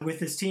with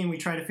this team, we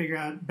try to figure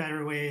out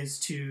better ways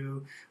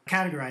to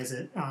categorize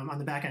it on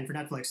the back end for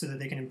Netflix so that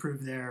they can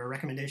improve their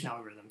recommendation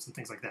algorithms and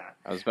things like that.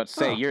 I was about to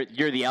say,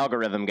 you're the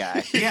algorithm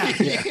guy. Yeah,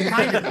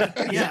 kind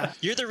of. Yeah.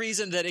 You're the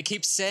reason that it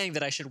keeps saying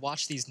that I should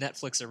watch these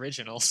Netflix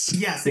originals.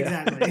 Yes,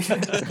 exactly.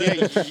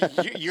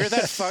 You're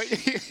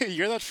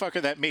that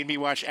fucker that made me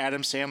watch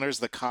Adam Sandler's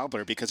The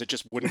Cobbler because it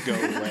just wouldn't go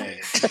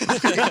away.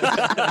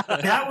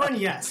 That one,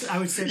 yes, I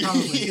would say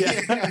probably.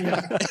 Yeah.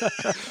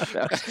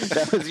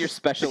 That was your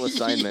special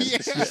assignment. Yeah.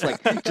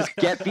 Just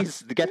get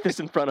this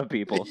in front of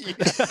people.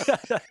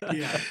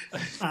 Yeah.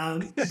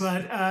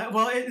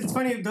 Well, it's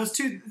funny. Those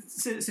two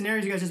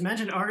scenarios you guys just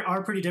mentioned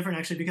are pretty different,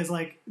 actually, because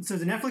so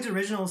the Netflix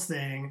originals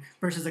thing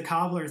versus the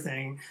Cobbler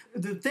thing.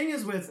 The thing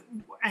is with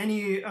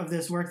any of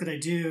this work that I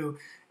do,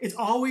 it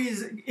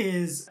always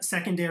is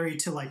secondary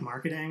to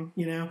marketing,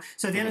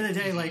 So at the end of the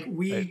day,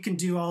 we can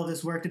do all of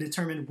this work to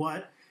determine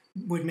what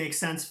would make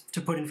sense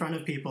to put in front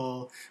of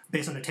people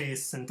based on their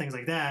tastes and things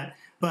like that.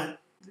 But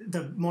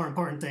the more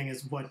important thing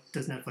is, what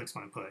does Netflix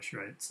want to push,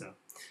 right? So,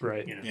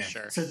 right. Yeah,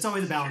 sure. So it's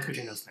always a balance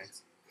between those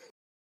things.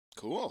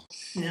 Cool.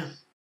 Yeah.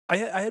 I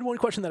had one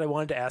question that I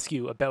wanted to ask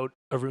you about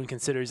Arun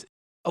Considers.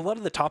 A lot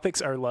of the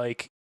topics are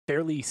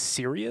fairly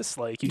serious.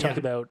 You talk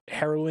about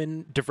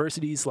heroin,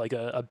 diversity's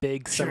a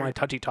big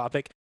semi-touchy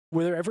topic.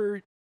 Were there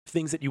ever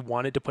things that you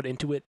wanted to put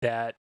into it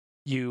that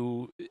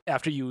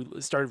after you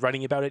started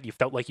writing about it, you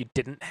felt like you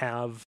didn't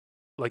have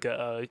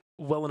a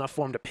well enough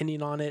formed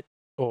opinion on it,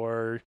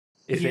 or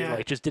if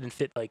it just didn't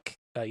fit I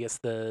guess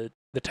the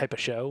type of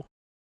show?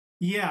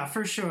 Yeah,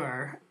 for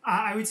sure.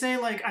 I would say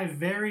I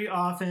very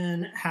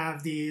often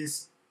have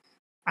these,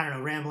 I don't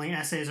know, rambling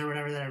essays or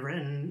whatever that I've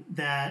written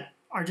that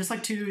are just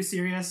too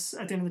serious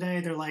at the end of the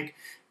day.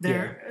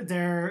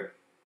 They're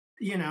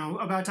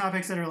about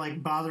topics that are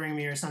bothering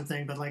me or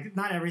something, but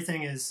not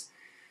everything is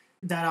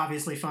that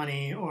obviously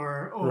funny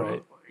or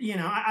right.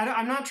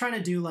 I'm not trying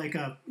to do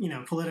a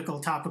political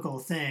topical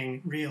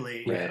thing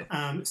really.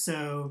 Right.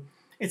 So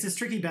it's this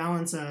tricky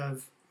balance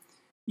of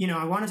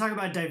I want to talk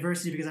about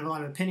diversity because I have a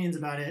lot of opinions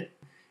about it,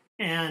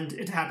 and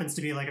it happens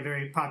to be a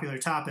very popular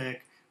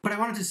topic. But I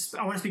want to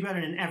speak about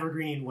it in an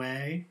evergreen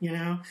way,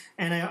 and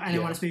I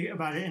want to speak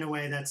about it in a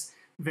way that's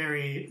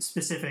very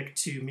specific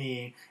to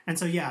me. And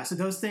so so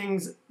those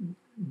things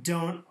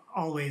don't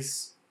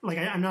always I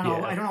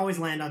don't always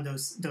land on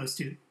those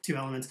two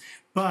elements,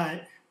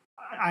 but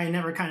I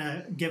never kind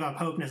of give up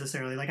hope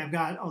necessarily. I've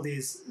got all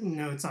these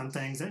notes on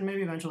things, and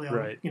maybe eventually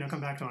I'll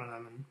come back to one of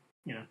them, and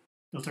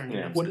they'll turn into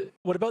an episode.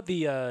 What about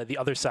the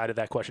other side of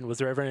that question? Was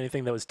there ever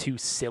anything that was too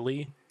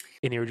silly,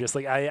 and you were just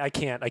I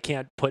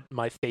can't put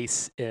my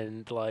face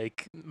and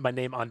my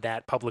name on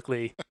that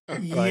publicly?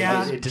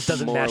 It just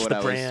doesn't match the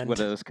brand. What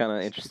I was kind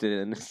of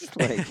interested in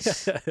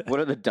is what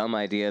are the dumb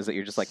ideas that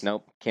you're just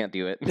nope, can't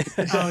do it.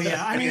 Oh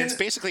yeah, I mean it's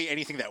basically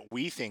anything that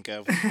we think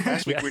of.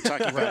 Last week we were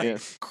talking about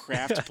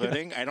craft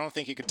pudding. I don't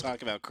think you could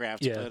talk about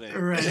craft pudding.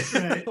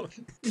 Right.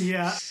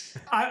 Yeah,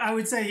 I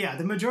would say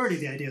the majority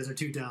of the ideas are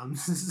too dumb.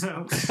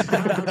 So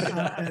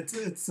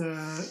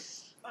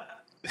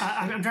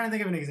I'm trying to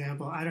think of an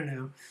example. I don't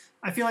know.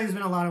 I feel there's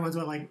been a lot of ones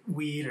about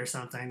weed or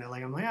something that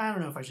I'm I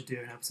don't know if I should do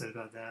an episode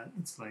about that.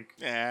 It's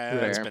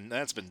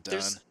that's been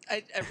done.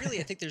 I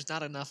think there's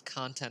not enough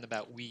content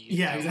about weed.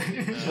 Yeah, exactly.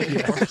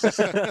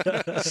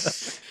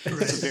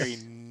 It's a very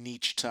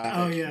niche topic.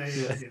 Oh yeah.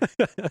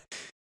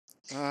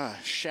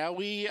 Shall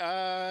we? You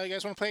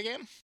guys want to play a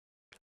game?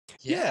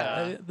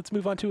 Yeah. Let's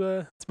move on to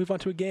a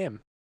game.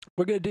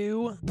 We're gonna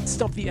do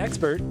Stump the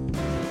Expert.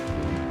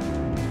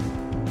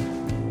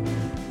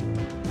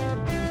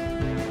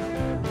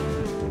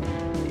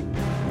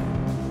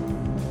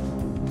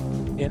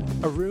 And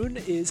Arun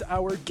is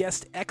our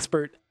guest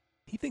expert.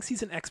 He thinks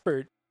he's an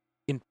expert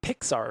in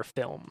Pixar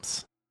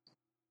films.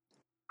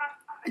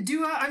 He's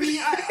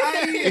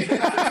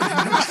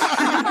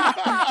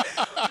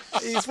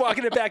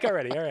walking it back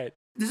already. All right.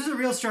 This is a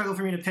real struggle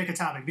for me to pick a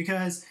topic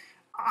because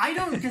I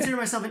don't consider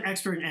myself an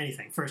expert in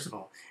anything, first of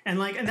all.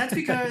 And that's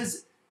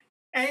because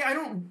I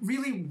don't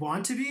really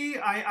want to be.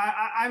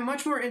 I'm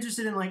much more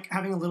interested in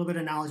having a little bit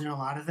of knowledge in a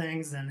lot of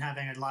things than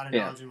having a lot of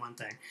knowledge in one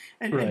thing.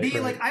 And B,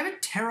 I have a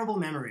terrible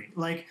memory.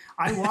 I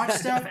watch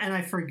stuff and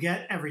I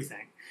forget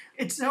everything.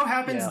 It so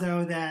happens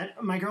though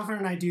that my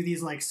girlfriend and I do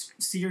these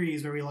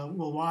series where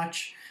we'll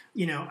watch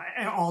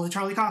all the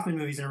Charlie Kaufman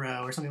movies in a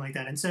row or something like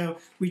that. And so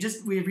we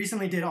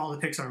recently did all the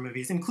Pixar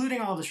movies, including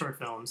all the short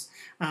films.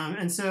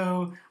 And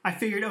so I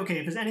figured, okay,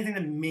 if there's anything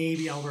that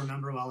maybe I'll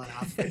remember well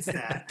enough, it's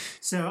that.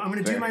 So I'm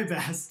going to do my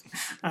best.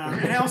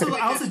 And I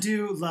also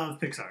do love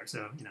Pixar.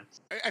 So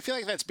I feel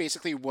that's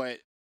basically what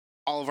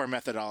all of our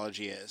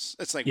methodology is.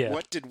 It's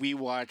what did we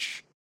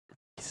watch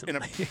in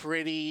a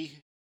pretty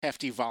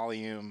hefty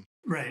volume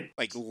Right.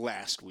 like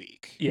last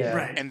week. Yeah.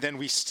 Right. And then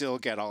we still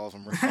get all of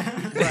them wrong.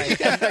 Right.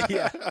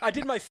 Yeah. I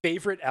did my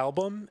favorite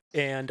album,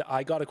 and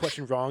I got a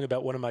question wrong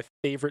about one of my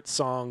favorite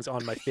songs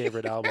on my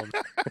favorite album.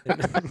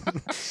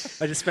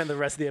 I just spent the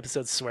rest of the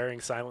episode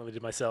swearing silently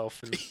to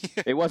myself. And...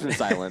 It wasn't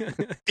silent.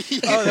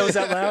 Oh, that was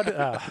out loud?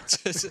 Oh.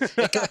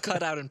 It got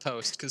cut out in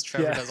post because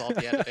Trevor does all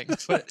the editing.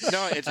 But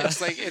No,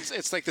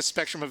 it's like the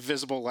spectrum of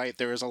visible light.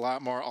 There is a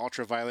lot more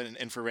ultraviolet and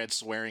infrared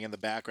swearing in the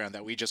background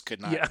that we just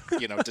could not,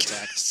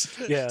 detect.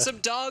 Yeah. Some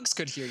dogs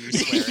could hear you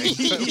swearing.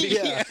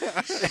 Yeah.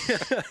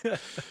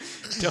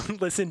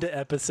 Don't listen to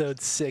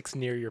episode 6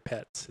 near your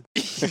pets.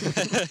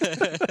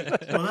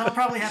 Well, that'll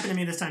probably happen to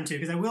me this time too,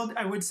 because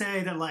I would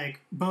say that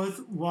like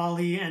both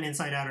WALL-E and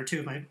Inside Out are two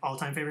of my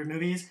all-time favorite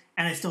movies,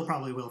 and I still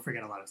probably will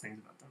forget a lot of things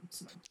about them.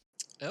 So.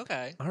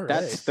 Okay. All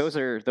right. Those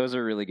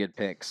are really good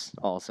picks.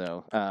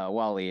 Also,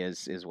 WALL-E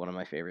is one of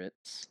my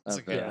favorites That's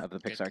of a good- the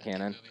good Pixar cooking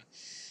canon. movie.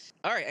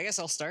 All right, I guess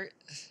I'll start.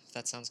 If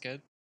that sounds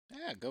good.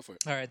 Yeah, go for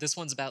it. All right, this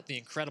one's about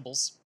The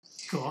Incredibles.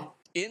 Cool.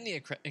 In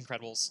The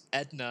Incredibles,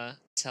 Edna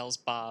tells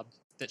Bob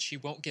that she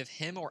won't give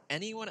him or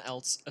anyone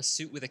else a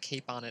suit with a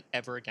cape on it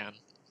ever again.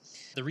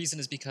 The reason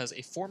is because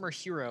a former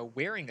hero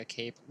wearing a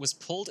cape was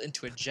pulled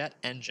into a jet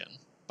engine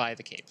by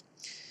the cape.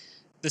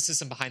 This is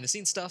some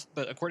behind-the-scenes stuff,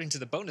 but according to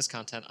the bonus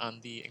content on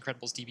the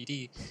Incredibles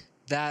DVD,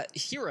 that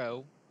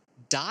hero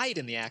died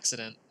in the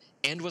accident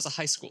and was a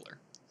high schooler.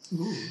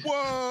 Ooh.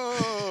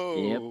 Whoa!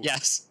 Yep.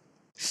 Yes.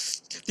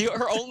 The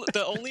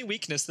only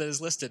weakness that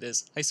is listed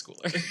is high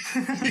schooler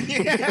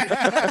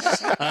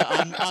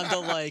on the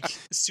like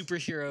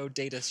superhero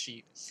data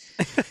sheet.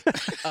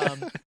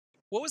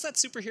 What was that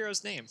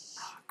superhero's name?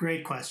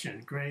 Great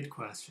question.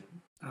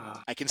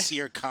 I can see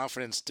your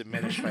confidence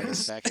diminish by the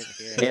second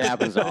here. It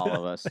happens to all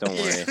of us. Don't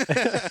worry.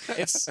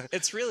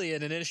 It's really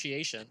an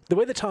initiation. The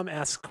way that Tom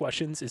asks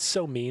questions is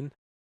so mean.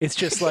 It's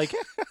just like,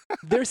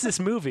 there's this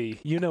movie,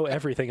 you know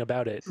everything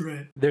about it.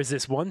 Right. There's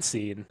this one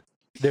scene.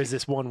 There's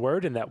this one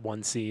word in that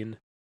one scene.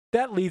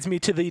 That leads me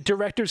to the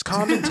director's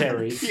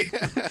commentary.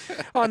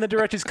 On the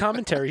director's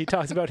commentary, he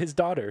talks about his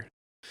daughter.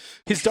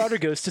 His daughter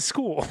goes to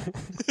school.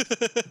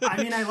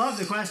 I mean, I love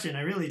the question.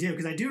 I really do,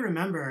 because I do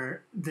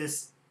remember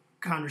this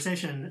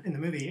conversation in the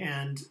movie,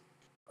 and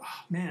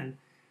oh, man.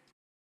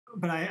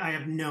 But I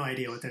have no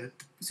idea what the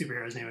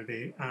superhero's name would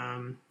be.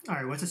 All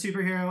right, what's a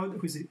superhero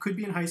who could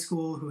be in high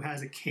school who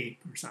has a cape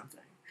or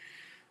something?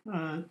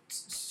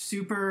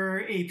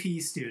 Super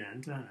AP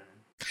student. I don't know.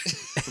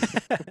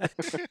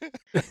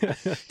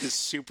 His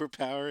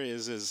superpower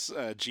is his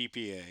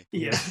GPA.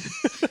 Yeah.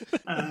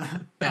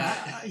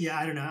 Yeah,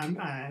 I don't know.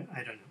 I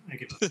don't know. I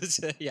give up.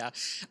 Yeah,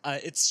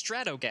 it's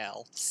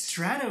Stratogal,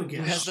 Stratogal.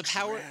 who has the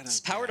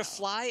power to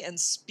fly and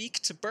speak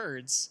to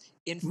birds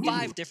in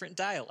 5 different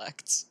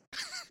dialects.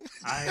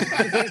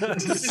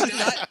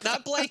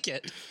 not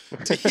blanket.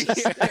 She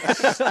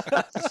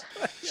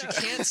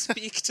can't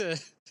speak to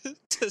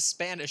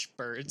Spanish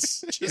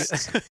birds.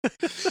 Just...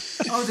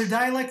 Oh, they're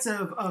dialects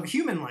of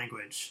human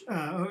language.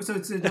 So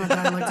it's not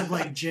dialects of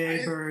like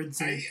jay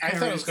birds. And I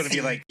thought it was going to be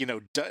like, I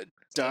don't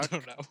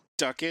know.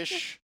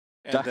 duckish.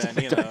 And Duck. then,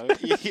 yeah. I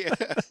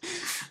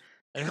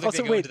don't think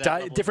Also, they go wait, into that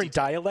level of different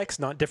detail. dialects,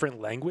 not different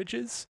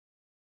languages?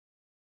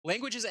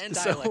 Languages and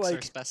So, dialects are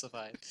like-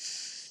 specified.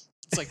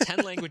 It's like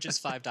 10 languages,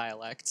 5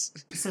 dialects.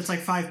 So it's like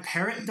 5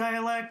 parrot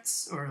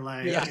dialects, or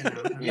like Yeah. you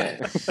know,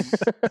 Yeah.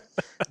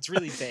 It's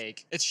really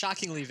vague. It's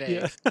shockingly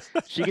vague. Yeah.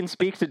 She can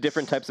speak to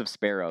different types of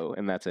sparrow,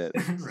 and that's it.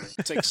 Right.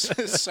 It's like,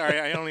 sorry,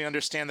 I only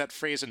understand that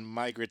phrase in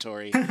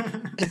migratory.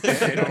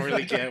 I don't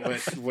really get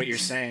what you're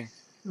saying.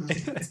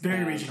 It's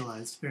very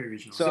regionalized. Very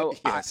regionalized. So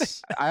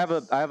Yes. I have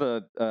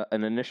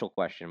an initial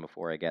question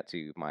before I get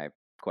to my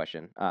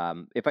question.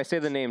 If I say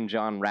the name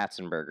John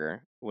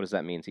Ratzenberger, what does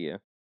that mean to you?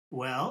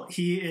 Well,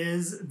 he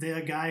is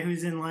the guy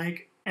who's in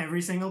like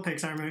every single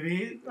Pixar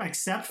movie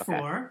except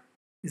for.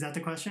 Is that the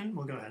question?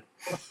 We'll go ahead.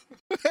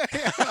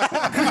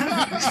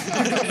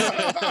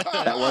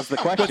 That was the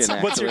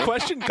question. What's your actually.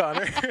 question,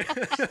 Connor?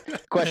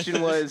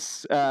 Question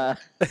was,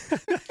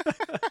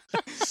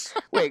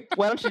 wait,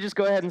 why don't you just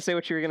go ahead and say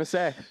what you were going to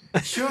say?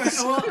 Sure.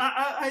 Well,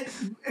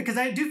 because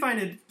I do find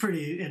it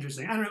pretty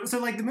interesting. I don't know. So,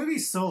 like, the movie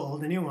Soul,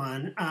 the new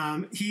one,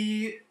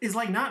 he is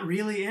like not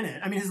really in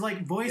it. I mean, his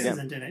like voice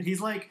isn't in it.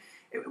 He's like.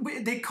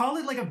 They call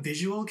it like a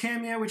visual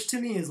cameo, which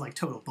to me is like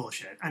total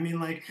bullshit. I mean,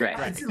 like,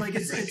 it's like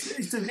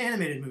it's an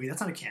animated movie.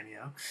 That's not a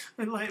cameo.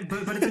 But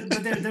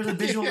there's a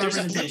visual There's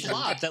a representation.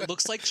 blob that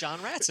looks like John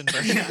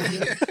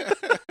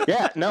Ratzenberger.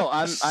 Yeah, no,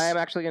 I am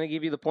actually going to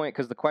give you the point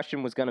because the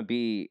question was going to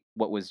be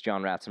what was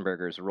John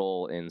Ratzenberger's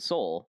role in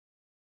Soul.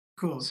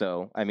 Cool.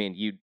 So, I mean,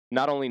 you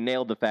not only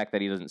nailed the fact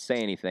that he doesn't say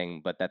anything,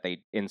 but that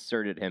they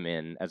inserted him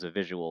in as a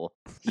visual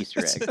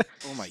Easter egg.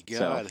 Oh my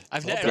god. I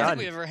don't think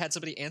we've ever had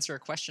somebody answer a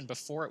question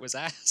before it was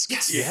asked.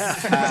 Yes.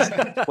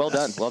 Yeah. Well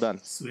done.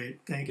 Sweet.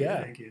 Thank you.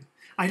 Yeah. Thank you.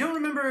 I don't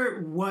remember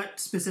what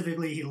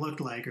specifically he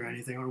looked like or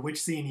anything, or which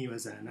scene he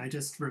was in. I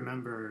just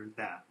remember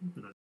that.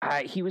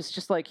 He was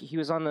just like he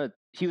was on the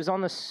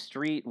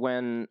street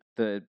when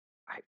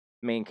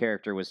main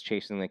character was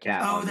chasing the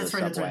cat Oh, on that's the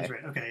right. subway. That's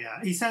right. Okay,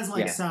 yeah. He says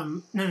like Yeah.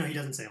 some. No, he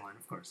doesn't say a line.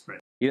 Of course, right.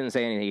 He didn't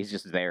say anything. He's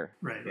just there.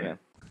 Right. Yeah,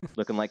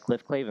 looking like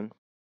Cliff Clavin.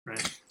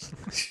 Right.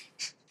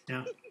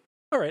 Yeah.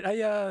 All right,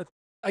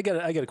 I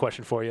got a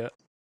question for you.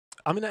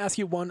 I'm going to ask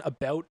you one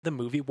about the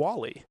movie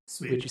WALL-E,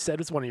 Sweet. which you said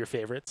was one of your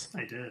favorites.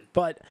 I did.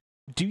 But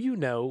do you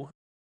know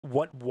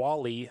what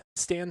WALL-E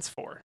stands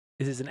for?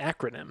 This is an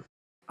acronym.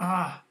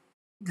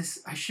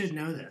 This I should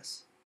know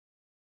this.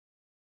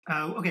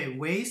 Okay,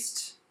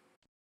 waste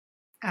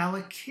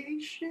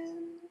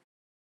allocation.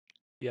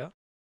 Yeah.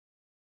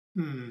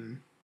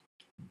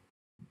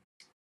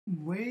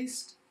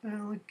 Waste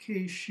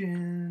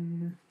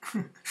allocation.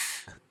 Fuck.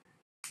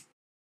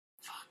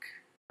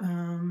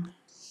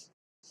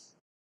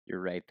 You're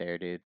right there,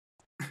 dude.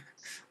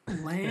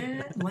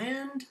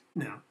 Land?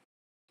 No.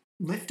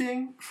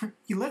 Lifting?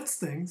 He lifts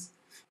things.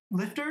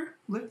 Lifter?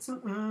 Lifts,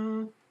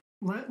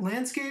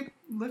 landscape?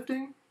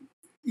 Lifting?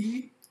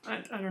 E?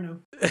 I don't know.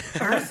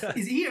 Earth?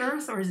 Is E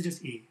Earth or is it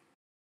just E?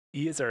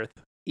 E is Earth.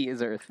 E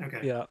is Earth.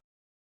 Okay. Yeah.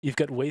 You've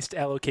got waste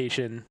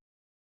allocation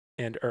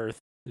and Earth.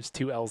 There's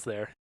 2 L's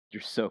there.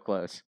 You're so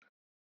close.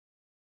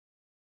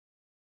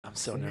 I'm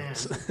so Man.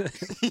 nervous.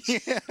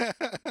 Yeah.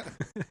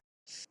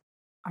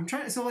 I'm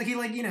trying. So like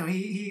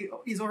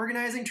he's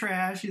organizing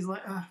trash. He's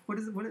like, what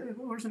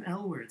are some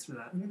L words for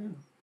that? I don't know.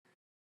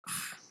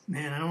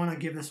 Man, I don't want to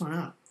give this one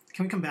up.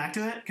 Can we come back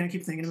to it? Can I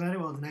keep thinking about it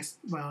while the next?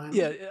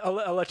 Yeah,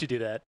 I'll let you do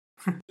that.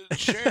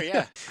 Sure,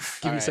 yeah.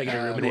 Give me a second to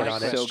ruminate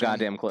on it. So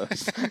goddamn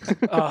close.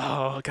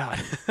 Oh, God.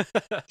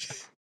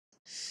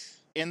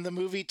 In the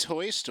movie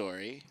Toy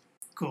Story,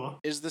 Cool.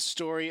 is the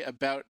story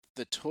about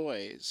the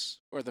toys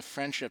or the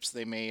friendships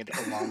they made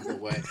along the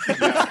way.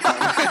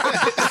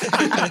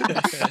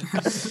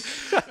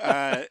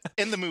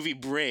 In the movie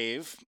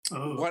Brave,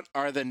 what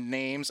are the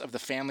names of the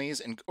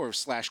families or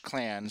 /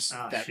 clans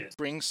that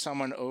bring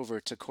someone over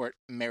to court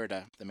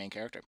Merida, the main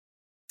character?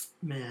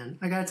 Man,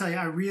 I gotta tell you,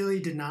 I really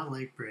did not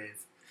like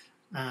Brave.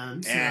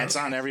 Yeah, it's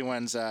on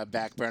everyone's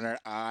back burner.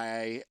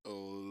 I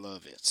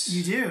love it.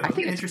 You do? I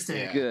think Interesting.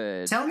 it's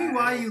good. Tell me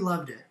why you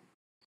loved it.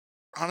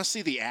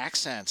 Honestly, the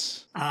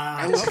accents.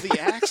 I love the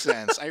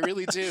accents. I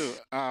really do.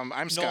 I'm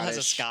Scottish. Noel has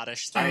a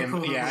Scottish I thing. am.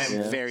 Cool. Yeah,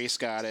 I'm very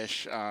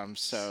Scottish.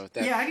 So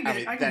that, yeah, I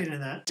can get into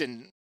that.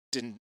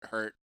 Didn't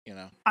hurt. You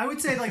know. I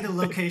would say like the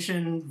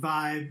location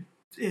vibe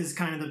is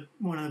kind of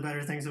one of the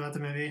better things about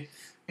the movie.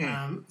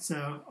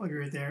 So I'll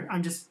agree with there.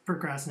 I'm just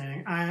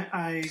procrastinating.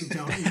 I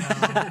don't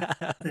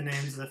know the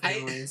names of the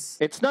families.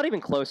 It's not even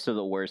close to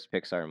the worst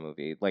Pixar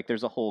movie. Like,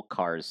 there's a whole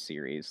Cars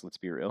series. Let's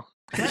be real.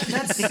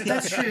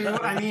 That's true.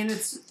 I mean,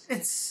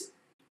 it's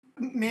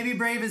maybe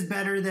Brave is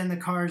better than the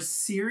Cars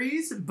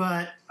series,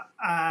 but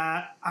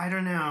I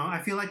don't know.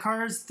 I feel like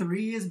Cars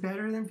 3 is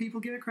better than people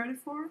give it credit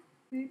for.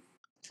 Maybe?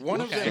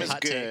 One of them is Hot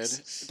good.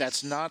 takes.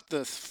 That's not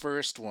the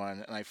first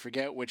one, and I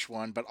forget which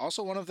one. But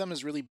also one of them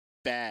is really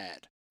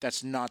bad.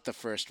 That's not the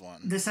first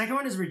one. The second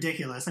one is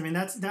ridiculous. I mean,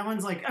 that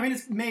one's like, I mean,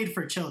 it's made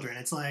for children.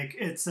 It's like,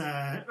 it's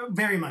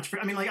very much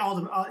for, I mean, like all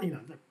the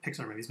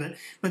Pixar movies, but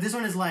this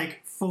one is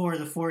like for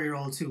the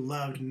 4-year-olds who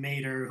loved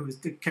Mater, who's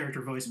the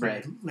character voiced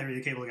by Larry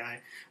the Cable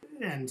Guy.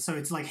 And so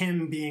it's like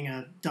him being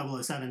a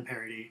 007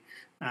 parody.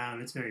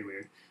 It's very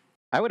weird.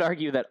 I would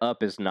argue that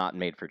Up is not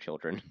made for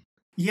children.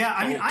 Yeah,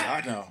 I mean,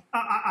 no.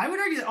 I would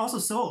argue that also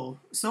Soul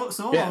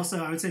Yeah.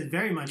 also, I would say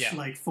very much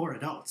like for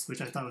adults,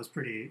 which I thought was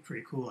pretty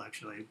cool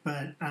actually.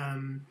 But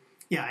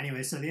yeah,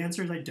 anyway, so the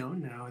answer is I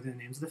don't know the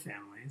names of the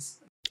families.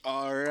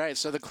 All right,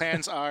 so the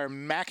clans are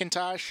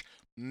Macintosh,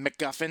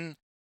 MacGuffin,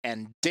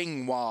 and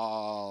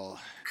Dingwall.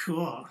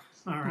 Cool.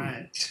 All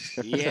right.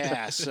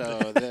 Yeah,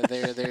 so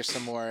there's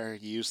some more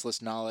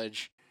useless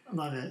knowledge.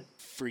 Love it.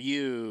 For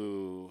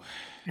you.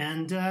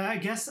 And I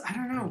guess, I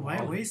don't know,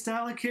 waste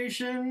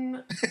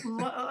allocation,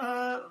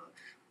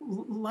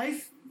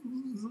 life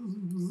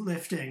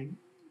lifting,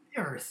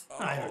 Earth.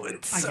 I don't know.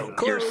 It's I so give up.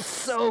 close. You're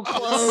so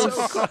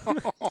close.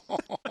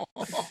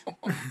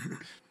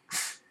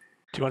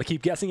 Do you want to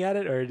keep guessing at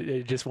it, or do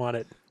you just want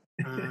it?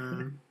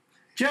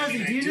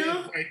 Jazzy, do you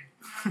know?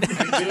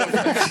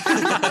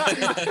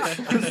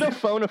 There's no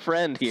phone a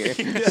friend here.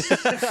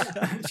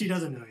 She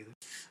doesn't know either.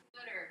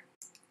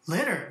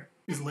 Litter.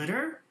 Is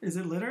litter? Is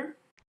it litter?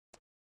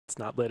 It's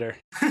not litter.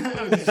 Okay.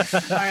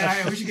 All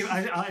right. We should give.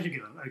 I should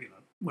give up. I give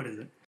up. What is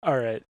it? All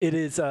right. It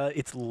is.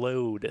 It's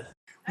load.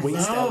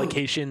 Waste Load.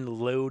 allocation.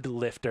 Load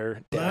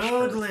lifter. Dash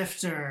Load Earth.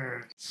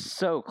 lifter.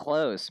 So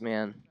close,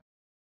 man.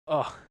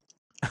 Oh.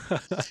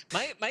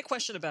 My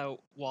question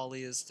about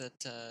WALL-E is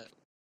that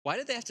why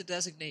did they have to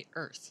designate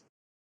Earth?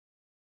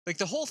 Like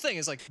the whole thing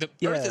is like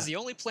Earth is the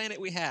only planet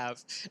we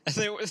have, and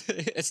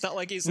it's not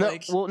like he's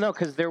like. Well, no,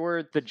 because there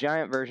were the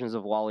giant versions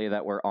of WALL-E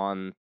that were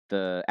on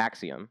the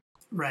Axiom.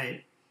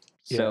 Right.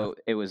 So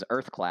it was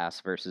Earth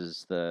class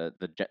versus the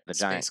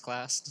giant space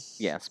class.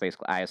 Yeah, space.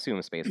 I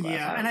assume space class.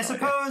 Yeah, and I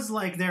suppose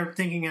like they're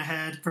thinking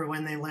ahead for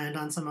when they land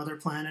on some other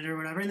planet or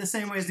whatever. In the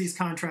same way as these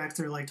contracts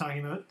are like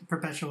talking about the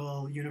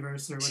perpetual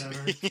universe or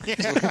whatever.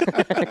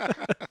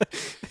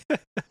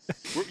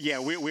 Yeah,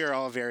 we're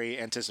all very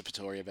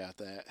anticipatory about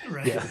that.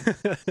 Right.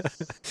 Yeah.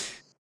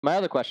 My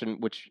other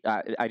question, which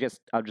I'll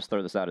just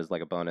throw this out as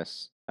like a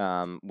bonus,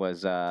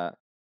 was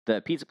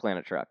the Pizza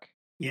Planet truck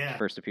Yeah.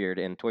 first appeared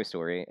in Toy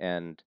Story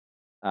and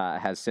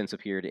has since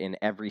appeared in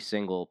every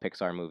single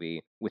Pixar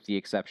movie, with the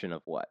exception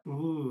of what?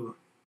 Ooh.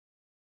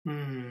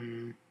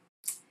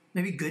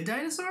 Maybe Good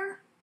Dinosaur?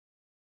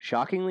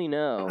 Shockingly,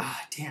 no.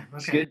 Ah, damn.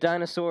 Okay. Good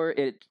Dinosaur.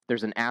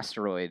 There's an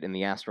asteroid in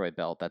the asteroid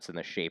belt that's in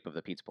the shape of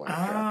the Pizza Planet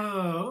truck.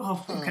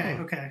 Oh, okay,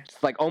 okay.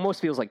 It's like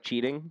almost feels like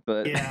cheating,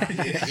 but Yeah.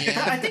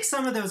 Yeah. I think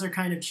some of those are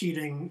kind of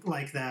cheating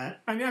like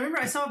that. I mean, I remember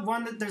I saw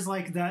one that there's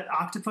like that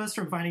octopus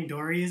from Finding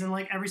Dory is in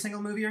like every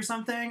single movie or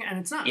something, and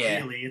it's not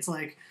really. It's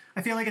like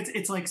I feel like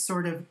it's like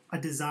sort of a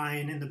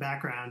design in the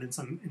background in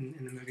some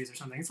in the movies or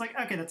something. It's like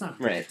okay, that's not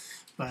right.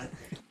 But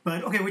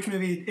okay, which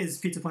movie is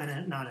Pizza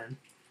Planet not in?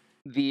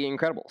 The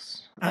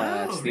Incredibles.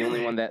 It's the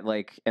only one that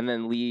like, and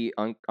then Lee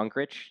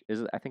Unkrich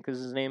I think is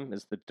his name,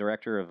 is the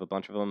director of a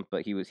bunch of them.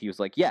 But he was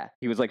like, yeah,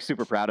 he was like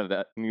super proud of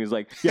that, and he was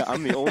like, yeah,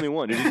 I'm the only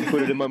one who didn't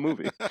put it in my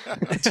movie.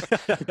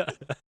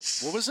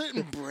 What was it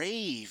in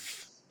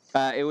Brave?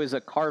 It was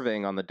a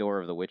carving on the door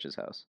of the witch's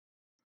house.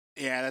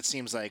 Yeah, that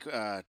seems like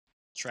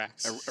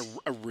Tracks.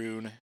 a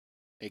rune,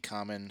 a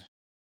common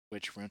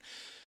witch rune.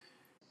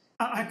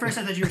 I first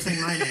thought you were saying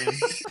my name.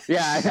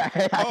 Yeah,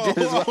 I did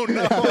as well.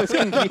 No! I was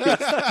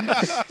confused.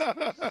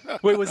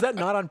 Wait, was that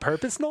not on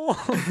purpose, Noel?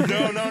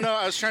 No.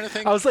 I was trying to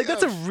think. I was like,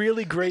 that's a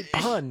really great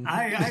pun.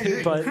 I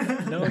agree.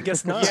 But no, I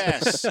guess not.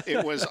 Yes,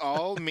 it was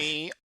all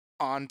me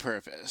on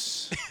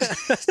purpose.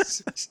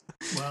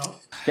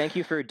 Well, Thank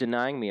you for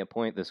denying me a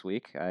point this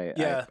week.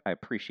 Yeah. I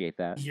appreciate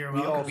that. you're We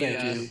all welcome.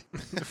 thank you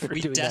for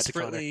We doing that to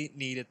Connor. desperately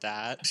needed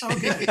that. Oh,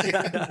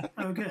 good.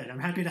 Oh, good. I'm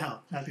happy to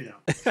help. Happy to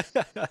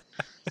help.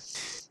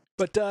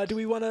 But do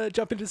we want to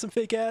jump into some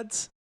fake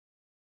ads?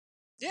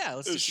 Yeah,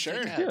 let's do some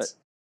Sure. fake Do ads. it.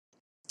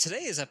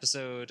 Today's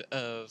episode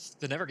of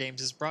the Never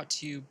Games is brought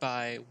to you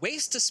by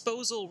Waste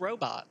Disposal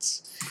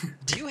Robots.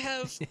 Do you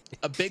have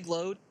a big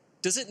load?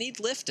 Does it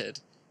need lifted?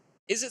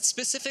 Is it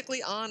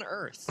specifically on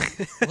Earth?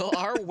 Well,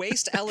 our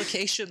waste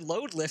allocation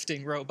load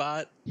lifting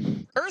robot,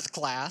 Earth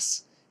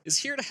Class, is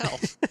here to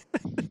help.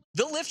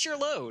 They'll lift your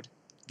load.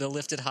 They'll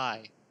lift it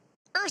high.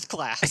 Earth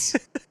Class.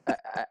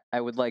 I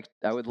would like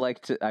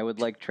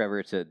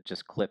Trevor to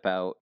just clip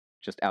out,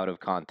 just out of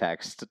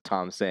context,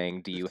 Tom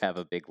saying, "Do you have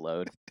a big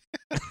load?"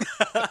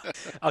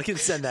 I can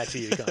send that to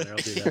you, Connor. I'll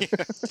do that.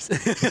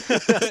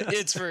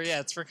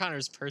 it's for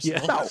Connor's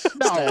personal No.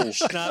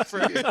 stash, not for.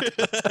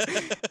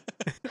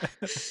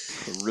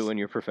 Ruin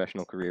your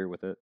professional career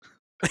with it.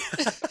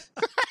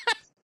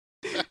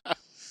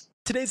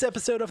 Today's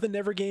episode of the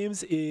Never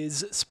Games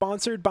is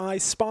sponsored by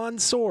Spawn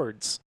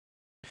Swords.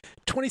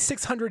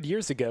 2,600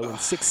 years ago, in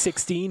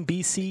 616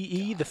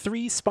 BCE, the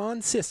three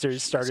Spawn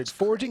sisters started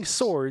forging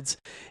swords,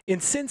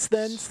 and since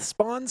then,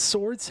 Spawn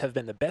swords have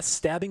been the best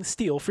stabbing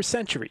steel for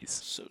centuries.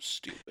 So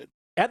stupid.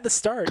 At the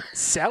start,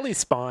 Sally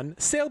Spawn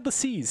sailed the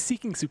seas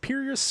seeking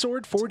superior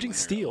sword forging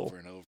steel. Over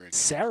and over again.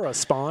 Sarah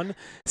Spawn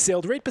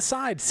sailed right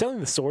beside,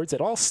 selling the swords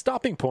at all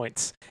stopping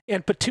points,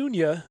 and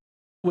Petunia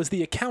was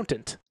the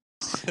accountant.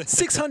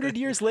 600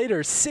 years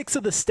later, 6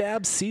 of the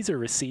stabs Caesar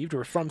received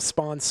were from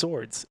Spawn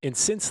swords, and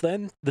since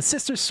then, the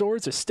sisters'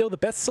 swords are still the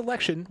best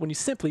selection when you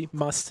simply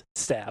must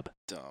stab.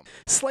 Dumb.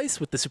 Slice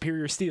with the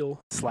superior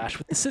steel, slash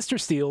with the sister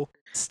steel,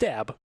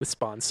 stab with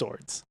Spawn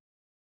swords.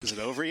 Is it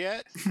over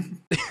yet?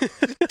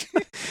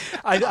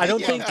 I don't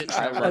Yeah. think...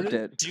 I loved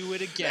it. Do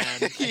it again.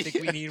 I think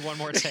we need one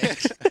more take.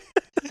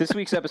 This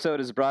week's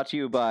episode is brought to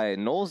you by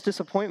Noel's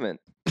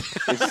Disappointment.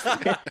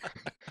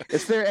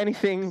 Is there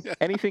anything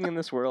in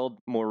this world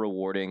more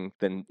rewarding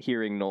than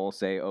hearing Noel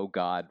say, "Oh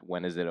God,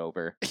 when is it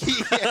over?"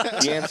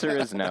 The answer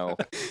is no.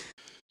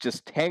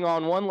 Just hang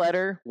on one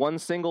letter, one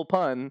single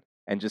pun,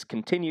 and just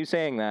continue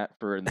saying that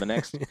for the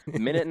next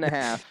minute and a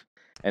half,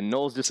 and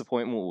Noel's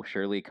disappointment will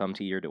surely come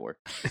to your door.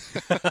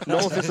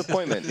 Noel's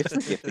disappointment, it's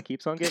the gift that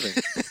keeps on giving.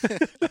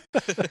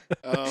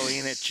 Oh,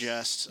 ain't it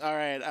just? All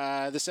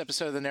right, this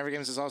episode of the Never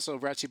Games is also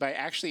brought to you by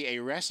actually a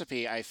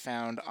recipe I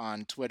found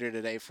on Twitter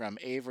today from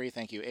Avery.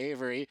 Thank you,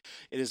 Avery.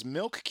 It is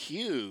milk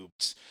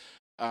cubed.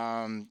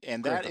 And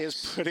that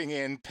is putting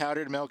in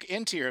powdered milk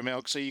into your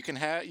milk so you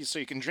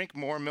can drink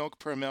more milk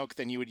per milk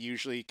than you would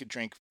usually could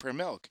drink per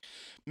milk.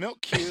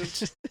 Milk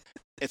cubed.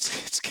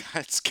 It's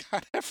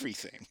got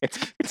everything. It's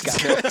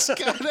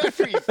got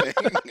everything.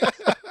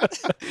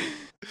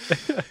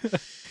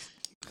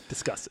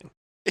 Disgusting.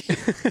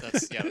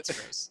 That's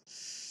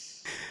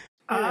gross.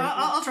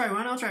 I'll try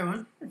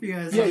one. If you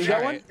guys, Yeah, you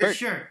got one?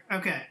 Sure.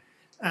 Okay.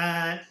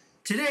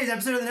 Today's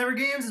episode of the Never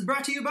Games is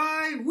brought to you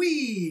by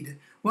Weed.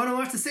 Want to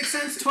watch The Sixth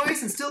Sense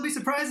twice and still be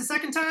surprised the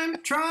second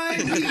time? Try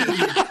Weed.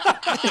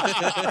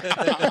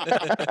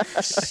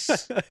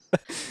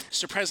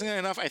 Surprisingly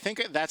enough, I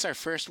think that's our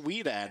first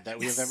weed ad that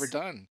we have ever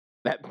done.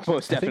 That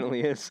most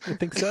definitely is. I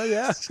think so,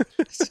 yeah.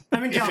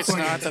 I'm in If it's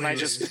California. not, then I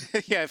just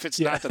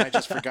not, then I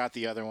just forgot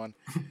the other one.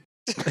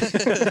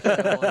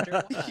 I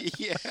wonder why.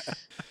 Yeah.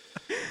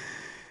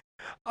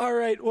 All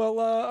right. Well,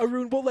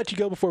 Arun, we'll let you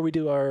go before we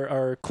do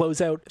our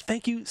closeout.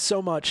 Thank you so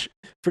much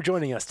for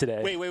joining us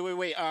today.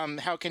 Wait.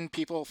 How can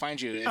people find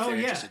you if Oh, they're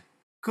yeah. interested?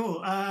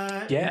 Cool.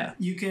 Yeah.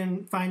 You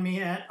can find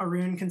me at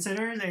Arun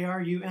Considers,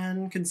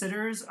 ARUN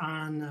Considers,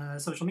 on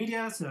social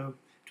media, so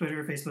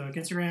Twitter, Facebook,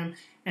 Instagram.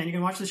 And you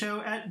can watch the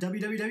show at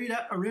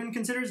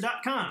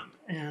www.arunconsiders.com.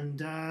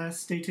 And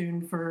stay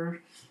tuned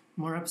for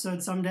more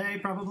episodes someday,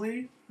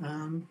 probably.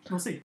 We'll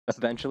see.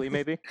 Eventually,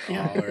 maybe.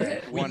 Yeah. All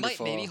right. We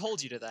Wonderful. might maybe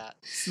hold you to that.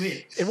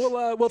 Sweet. And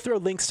we'll throw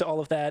links to all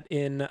of that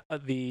in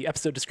the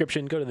episode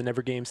description. Go to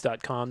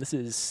thenevergames.com. This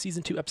is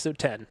season 2, episode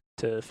 10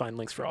 to find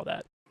links for all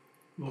that.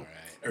 Cool. All right.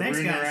 Thanks,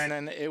 Arun guys.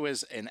 Narayanan, it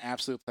was an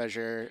absolute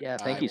pleasure. Yeah,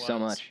 thank you so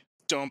much.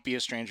 Don't be a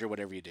stranger,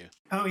 whatever you do.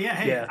 Oh, yeah.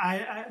 Hey, Yeah.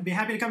 I'd be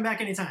happy to come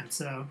back anytime,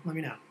 so let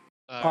me know.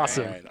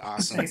 Awesome. All right,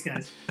 awesome. Thanks,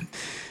 guys.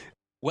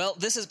 Well,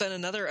 this has been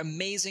another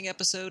amazing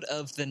episode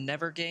of The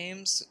Never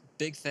Games.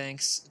 Big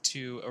thanks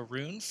to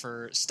Arun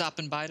for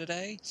stopping by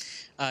today.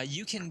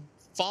 You can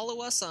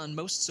follow us on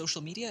most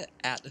social media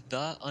at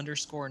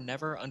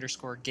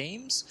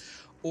 _never_games,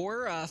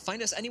 or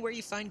find us anywhere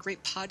you find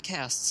great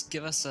podcasts.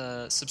 Give us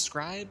a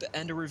subscribe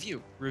and a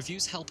review.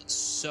 Reviews help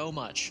so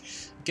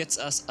much. Gets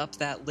us up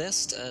that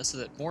list so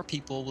that more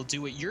people will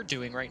do what you're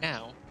doing right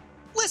now.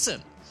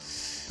 Listen!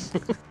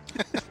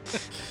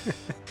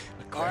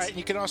 All right,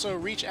 you can also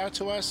reach out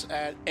to us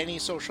at any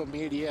social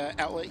media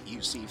outlet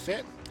you see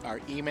fit. Our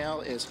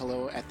email is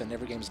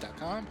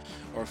hello@thenevergames.com,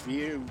 or if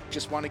you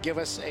just want to give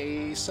us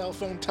a cell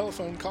phone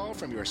telephone call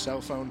from your cell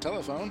phone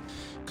telephone,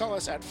 call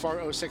us at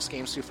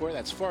 406-GAMES24.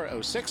 That's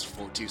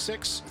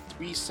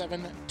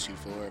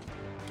 406-426-3724.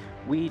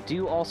 We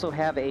do also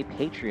have a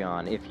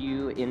Patreon. If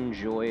you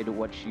enjoyed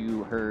what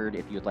you heard,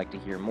 if you'd like to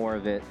hear more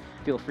of it,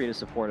 feel free to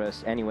support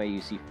us any way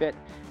you see fit.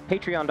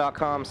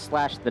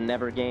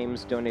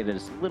 Patreon.com/thenevergames. Donate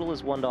as little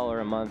as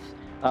 $1 a month,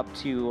 up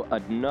to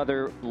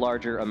another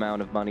larger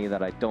amount of money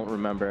that I don't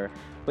remember.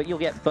 But you'll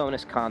get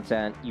bonus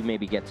content. You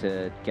maybe get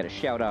to get a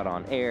shout out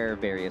on air,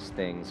 various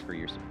things for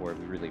your support.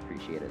 We really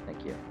appreciate it.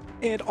 Thank you.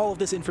 And all of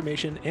this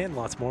information and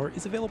lots more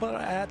is available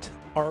at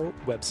our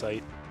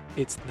website.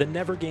 It's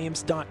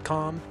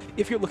thenevergames.com.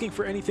 If you're looking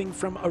for anything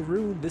from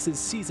Arun, this is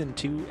Season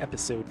 2,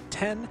 Episode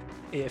 10.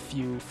 If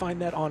you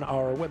find that on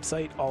our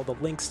website, all the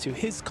links to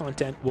his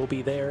content will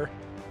be there.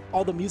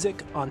 All the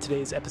music on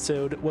today's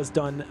episode was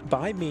done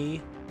by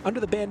me under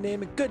the band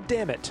name Good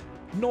Damn It.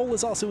 Noel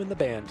is also in the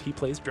band. He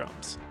plays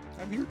drums.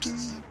 I'm here too.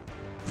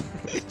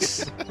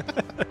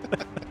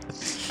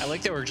 I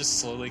like that we're just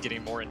slowly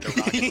getting more and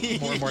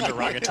more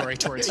derogatory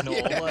towards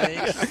Noel.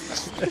 Like,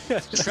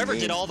 Trevor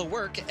did all the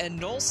work, and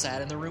Noel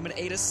sat in the room and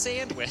ate a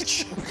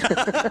sandwich.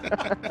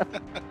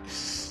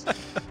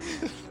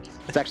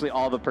 It's actually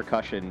all the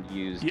percussion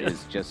used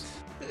is just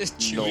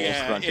Noel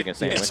crunching a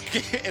sandwich.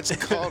 It's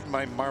called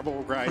my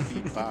marble rye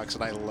beatbox,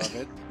 and I love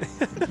it.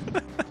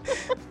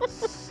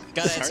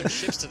 Gotta add some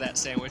chips to that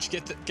sandwich.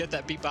 Get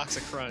that beatbox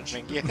a crunch.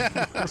 Yeah.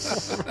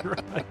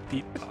 Right,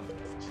 beatbox.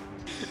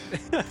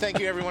 Thank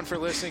you, everyone, for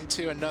listening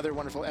to another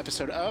wonderful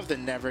episode of The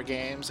Never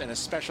Games, and a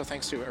special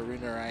thanks to Arun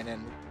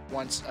Narayanan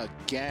once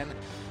again.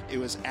 It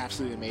was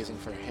absolutely amazing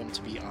for him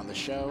to be on the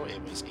show.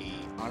 It was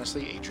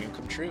honestly a dream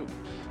come true.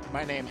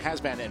 My name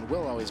has been and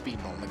will always be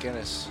Noel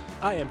McGinnis.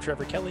 I am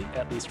Trevor Kelly,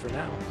 at least for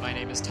now. My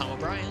name is Tom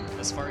O'Brien,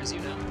 as far as you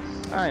know.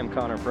 I am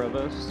Connor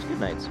Provost. Good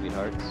night,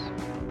 sweethearts.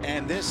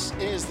 And this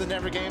is The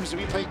Never Games. Do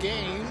we play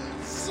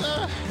games?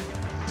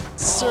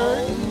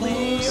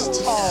 Certainly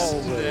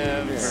always.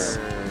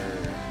 Never.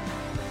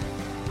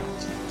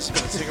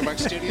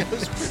 Cinderbox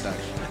Studios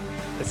production.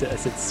 I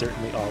said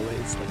certainly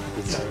always, like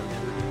this I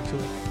never to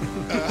it.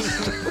 I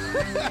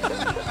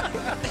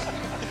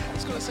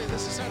was going to say,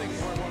 this is sounding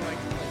more and more like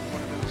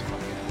one of those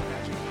fucking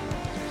magic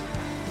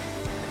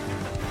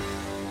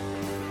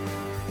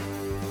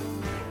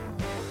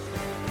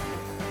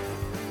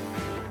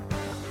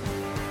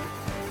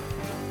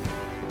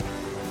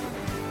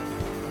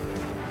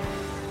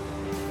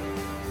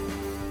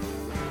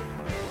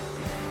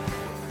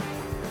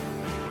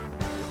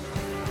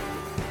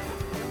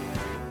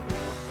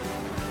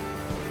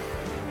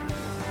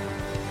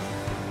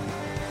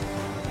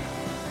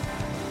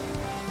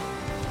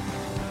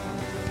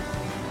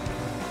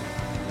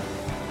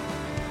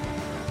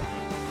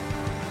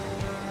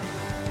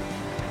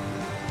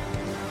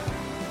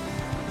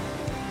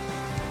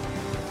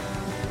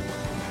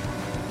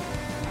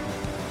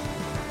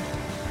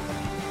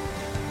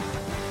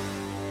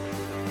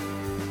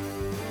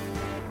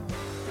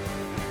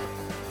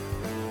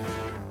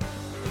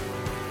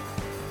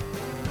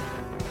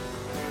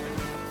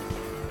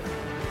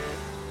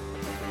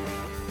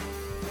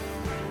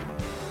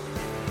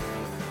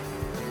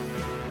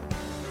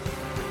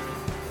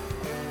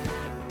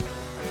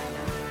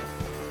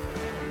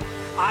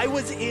I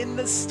was in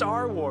the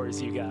Star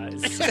Wars, you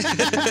guys.